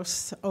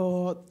Bauhaus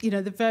or, you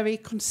know, the very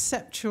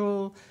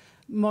conceptual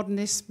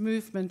modernist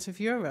movement of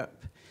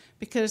Europe?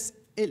 Because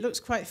it looks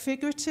quite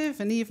figurative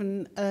and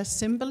even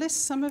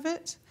symbolist, some of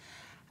it.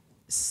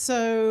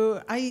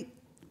 So I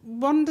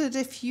wondered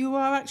if you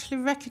are actually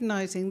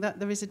recognising that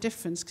there is a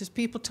difference, because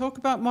people talk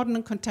about modern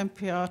and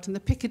contemporary art, and the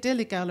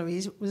Piccadilly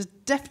Gallery was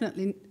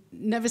definitely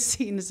never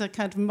seen as a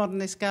kind of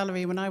modernist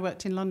gallery when I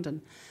worked in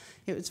London.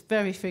 It was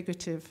very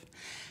figurative.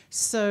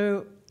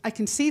 So I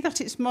can see that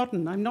it's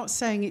modern. I'm not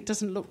saying it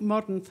doesn't look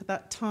modern for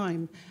that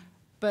time,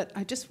 but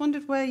I just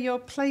wondered where you're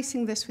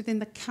placing this within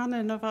the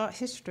canon of art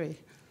history.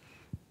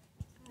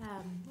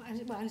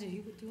 Andrew, do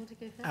you want to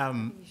go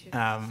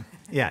first?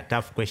 Yeah,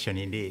 tough question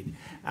indeed.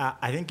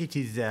 I think it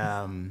is,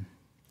 and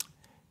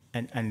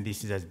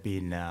this has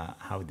been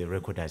how the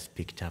record has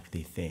picked up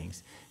these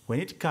things. When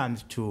it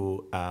comes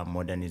to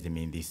modernism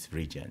in this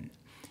region,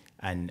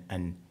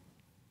 and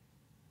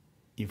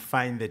you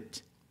find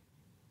that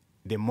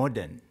the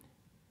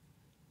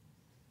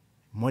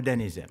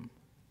modernism,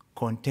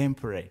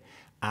 contemporary,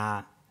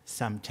 are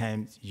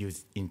sometimes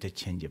used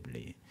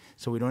interchangeably.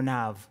 So we don't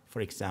have,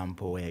 for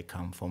example, where I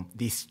come from,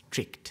 this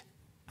strict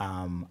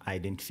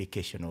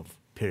identification of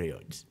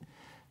periods.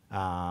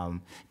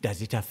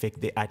 Does it affect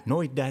the art?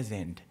 No, it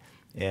doesn't.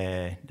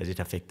 Does it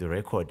affect the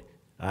record?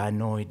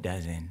 No, it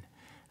doesn't.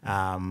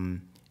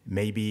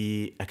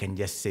 Maybe I can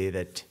just say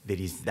that there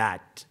is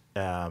that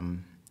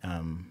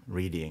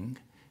reading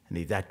and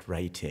there's that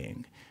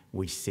writing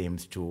which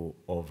seems to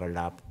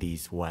overlap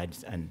these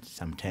words, and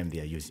sometimes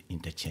they are used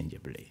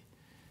interchangeably.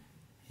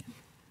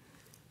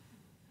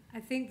 I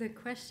think the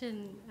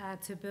question,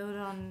 to build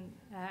on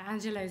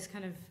Angelo's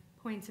kind of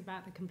point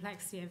about the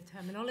complexity of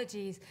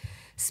terminologies,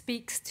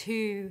 speaks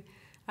to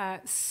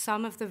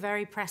some of the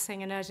very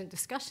pressing and urgent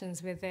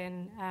discussions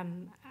within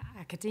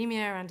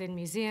academia and in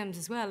museums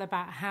as well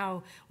about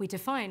how we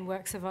define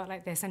works of art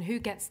like this and who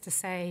gets to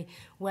say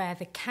where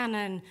the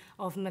canon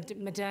of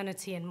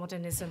modernity and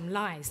modernism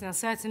lies. Now,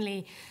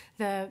 certainly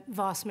the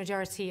vast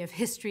majority of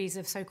histories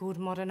of so-called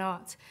modern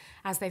art,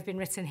 as they've been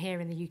written here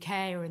in the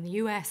UK or in the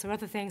US or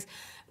other things,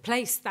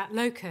 place that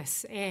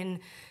locus in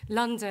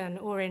London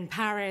or in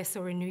Paris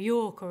or in New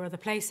York or other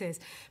places.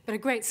 But a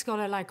great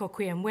scholar like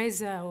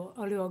Okwuemweza or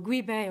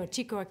Oluogwibe or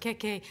Chiko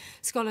Okeke,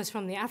 scholars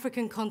from the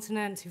African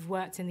continent who've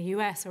worked in the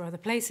US or other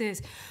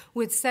places,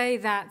 would say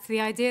that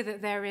the idea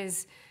that there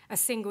is a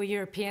single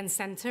European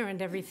centre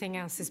and everything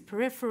else is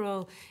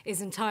peripheral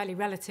is entirely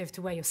relative to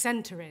where your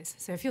centre is.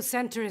 So if your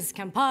centre is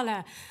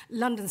Kampala,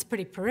 London's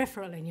pretty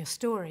peripheral in your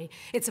story.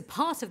 It's a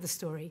part of the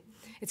story.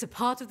 It's a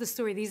part of the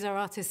story. These are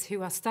artists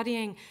who are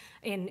studying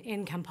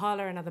in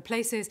Kampala and other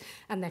places,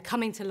 and they're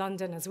coming to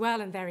London as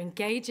well, and they're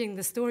engaging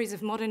the stories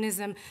of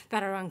modernism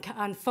that are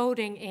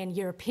unfolding in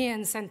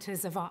European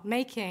centres of art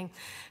making.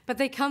 But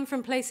they come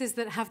from places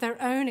that have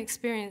their own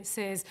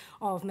experiences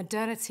of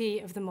modernity,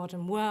 of the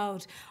modern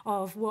world,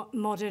 of what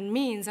modern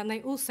means, and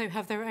they also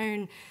have their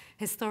own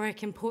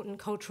historic, important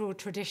cultural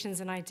traditions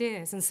and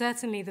ideas. And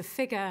certainly the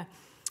figure,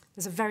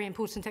 there's a very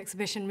important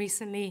exhibition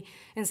recently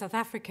in South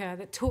Africa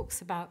that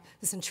talks about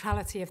the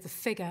centrality of the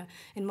figure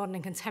in modern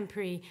and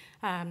contemporary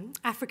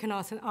African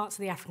art and arts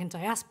of the African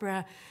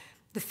diaspora.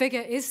 The figure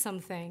is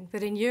something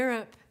that in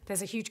Europe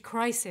there's a huge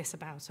crisis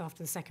about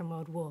after the Second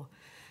World War,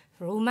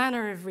 for all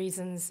manner of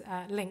reasons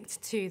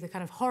linked to the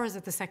kind of horrors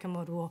of the Second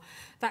World War.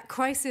 That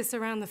crisis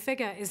around the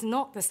figure is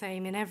not the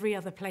same in every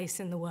other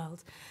place in the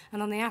world.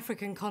 And on the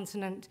African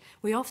continent,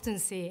 we often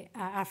see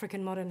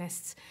African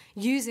modernists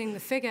using the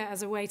figure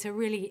as a way to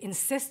really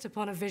insist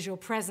upon a visual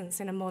presence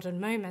in a modern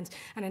moment.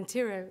 And in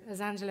Tiro,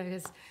 as Angelo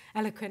has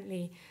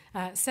eloquently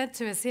said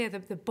to us here,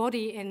 the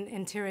body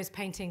in Tiro's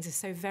paintings is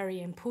so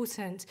very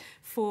important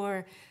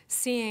for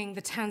seeing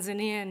the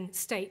Tanzanian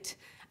state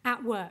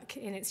at work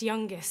in its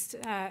youngest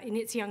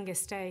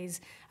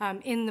days,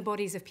 in the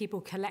bodies of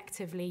people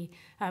collectively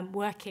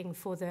working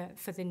for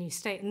the new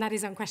state. And that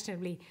is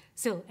unquestionably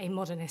still a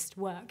modernist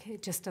work.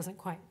 It just doesn't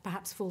quite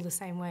perhaps fall the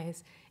same way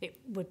as it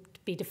would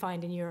be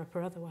defined in Europe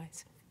or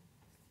otherwise.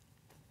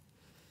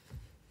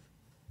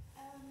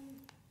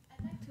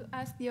 I'd like to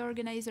ask the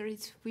organizer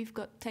if we've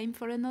got time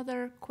for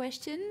another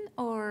question,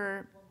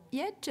 or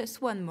yeah,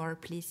 just one more,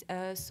 please.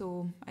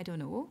 So I don't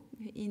know,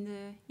 in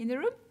the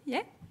room,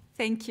 yeah.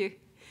 Thank you.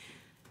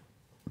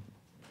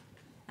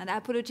 And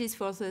apologies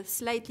for the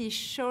slightly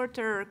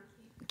shorter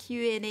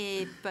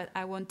Q&A, but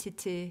I wanted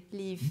to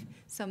leave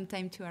some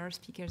time to our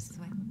speakers as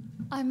well.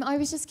 I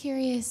was just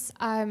curious,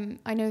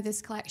 I know this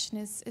collection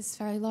is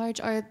fairly large.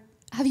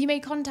 Have you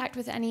made contact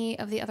with any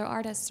of the other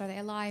artists? Are they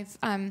alive,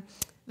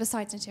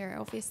 besides Natira,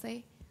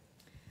 obviously?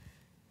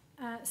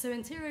 So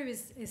Antero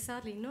is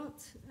sadly not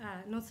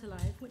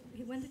alive.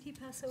 When did he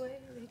pass away?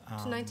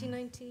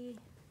 1990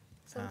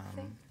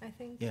 something, I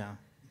think. Yeah,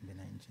 in the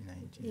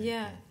 1990s.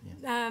 Yeah.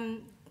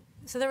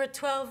 So there are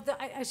 12.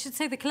 I should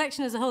say the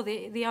collection as a whole,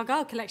 the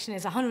Argyll collection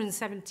is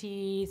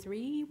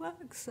 173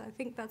 works. I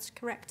think that's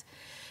correct.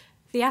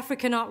 The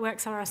African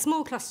artworks are a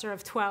small cluster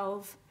of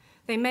 12.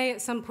 They may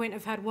at some point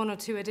have had 1 or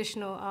 2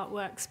 additional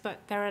artworks,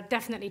 but there are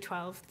definitely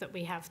 12 that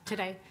we have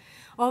today.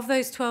 Of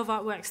those 12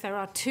 artworks, there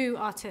are 2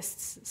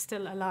 artists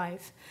still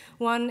alive.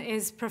 One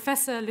is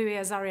Professor Louis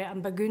Azaria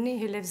Mbaguni,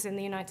 who lives in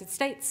the United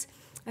States,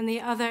 and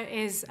the other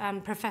is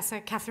Professor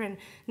Catherine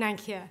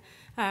Nankia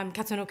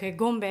Katonoke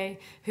Gombe,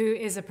 who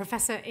is a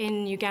professor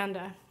in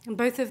Uganda. And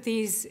both of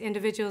these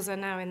individuals are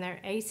now in their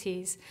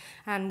 80s,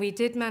 and we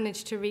did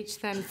manage to reach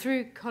them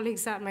through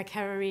colleagues at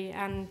Makerere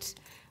and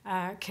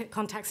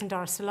contacts in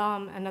Dar es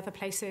Salaam and other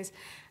places.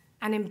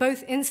 And in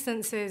both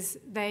instances,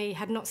 they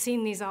had not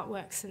seen these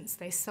artworks since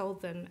they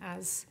sold them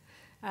as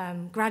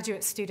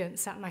graduate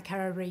students at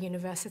Makerere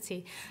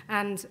University.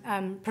 And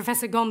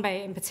Professor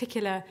Gombe, in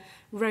particular,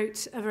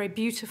 wrote a very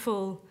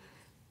beautiful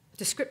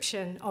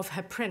description of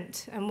her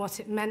print and what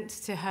it meant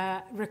to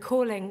her,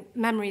 recalling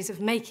memories of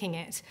making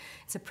it.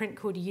 It's a print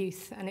called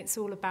Youth, and it's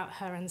all about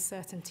her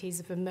uncertainties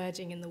of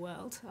emerging in the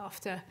world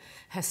after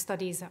her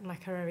studies at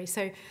Makerere.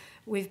 So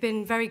we've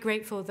been very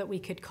grateful that we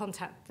could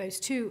contact those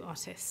 2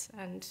 artists,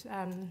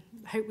 and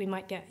hope we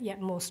might get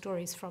yet more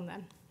stories from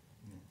them.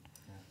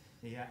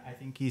 Yeah, I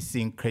think it's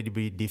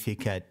incredibly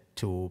difficult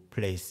to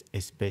place,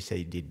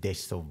 especially the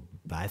dates of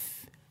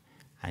birth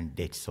and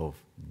dates of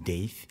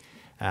death.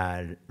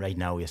 Right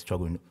now we are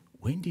struggling.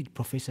 When did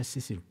Professor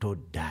Cecil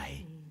Todd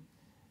die?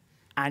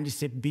 And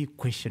it's a big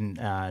question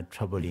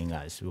troubling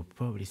us. We'll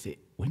probably say,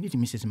 when did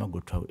Mrs.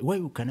 Margaret travel? Well,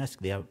 you can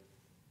ask,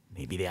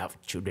 maybe they have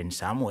children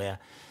somewhere.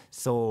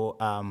 So,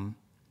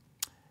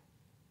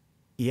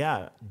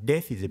 yeah,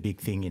 death is a big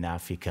thing in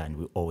Africa, and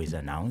we always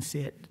announce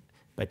it.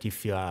 But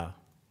if you are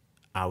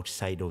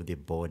outside of the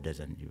borders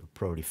and you're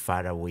probably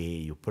far away,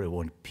 you probably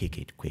won't pick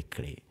it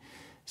quickly.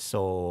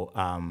 So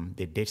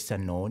the dates are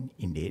known,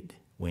 indeed.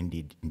 When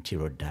did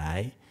Ntiro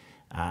die?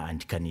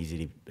 And can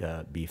easily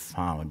be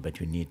found,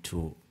 but you need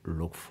to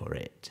look for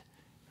it,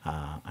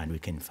 and we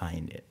can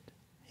find it.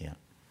 Yeah.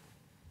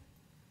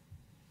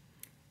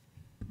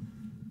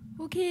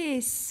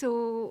 Okay,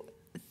 so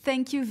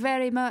thank you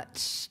very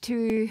much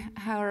to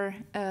our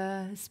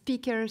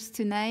speakers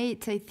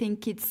tonight. I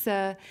think it's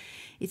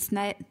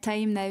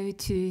time now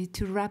to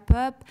wrap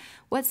up.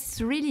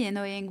 What's really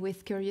annoying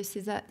with Curious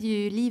is that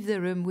you leave the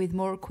room with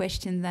more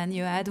questions than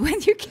you had when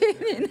you came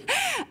in.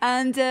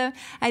 And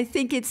I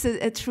think it's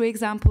a true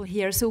example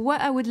here. So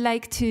what I would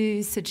like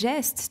to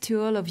suggest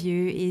to all of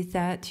you is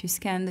that you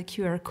scan the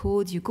QR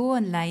code, you go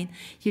online,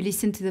 you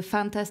listen to the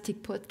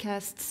fantastic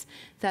podcasts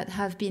that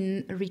have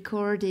been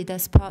recorded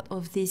as part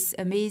of this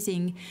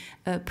amazing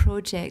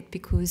project,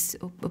 because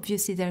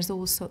obviously there's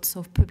all sorts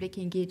of public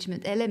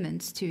engagement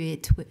elements to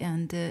it,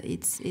 and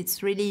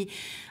it's really,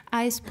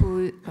 I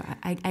suppose,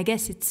 I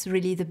guess it's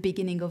really the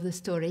beginning of the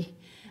story,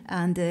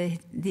 and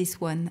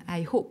this one,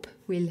 I hope,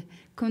 will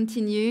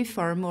continue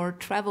for more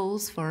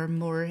travels, for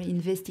more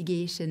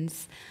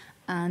investigations,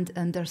 and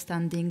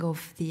understanding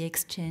of the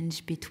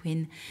exchange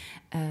between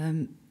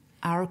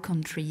our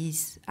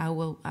countries,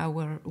 our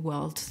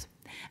world.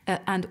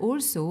 And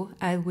also,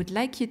 I would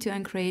like you to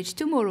encourage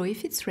tomorrow,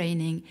 if it's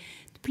raining,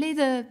 to play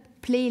the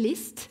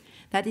playlist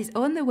that is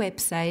on the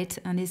website,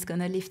 and is going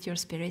to lift your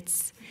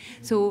spirits.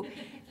 So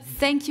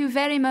thank you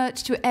very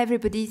much to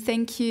everybody.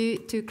 Thank you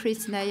to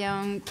Christina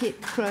Young, Kate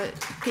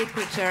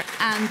Crutcher,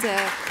 and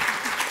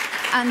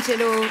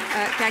Angelo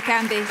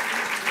Kakambe.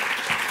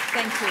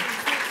 Thank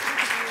you.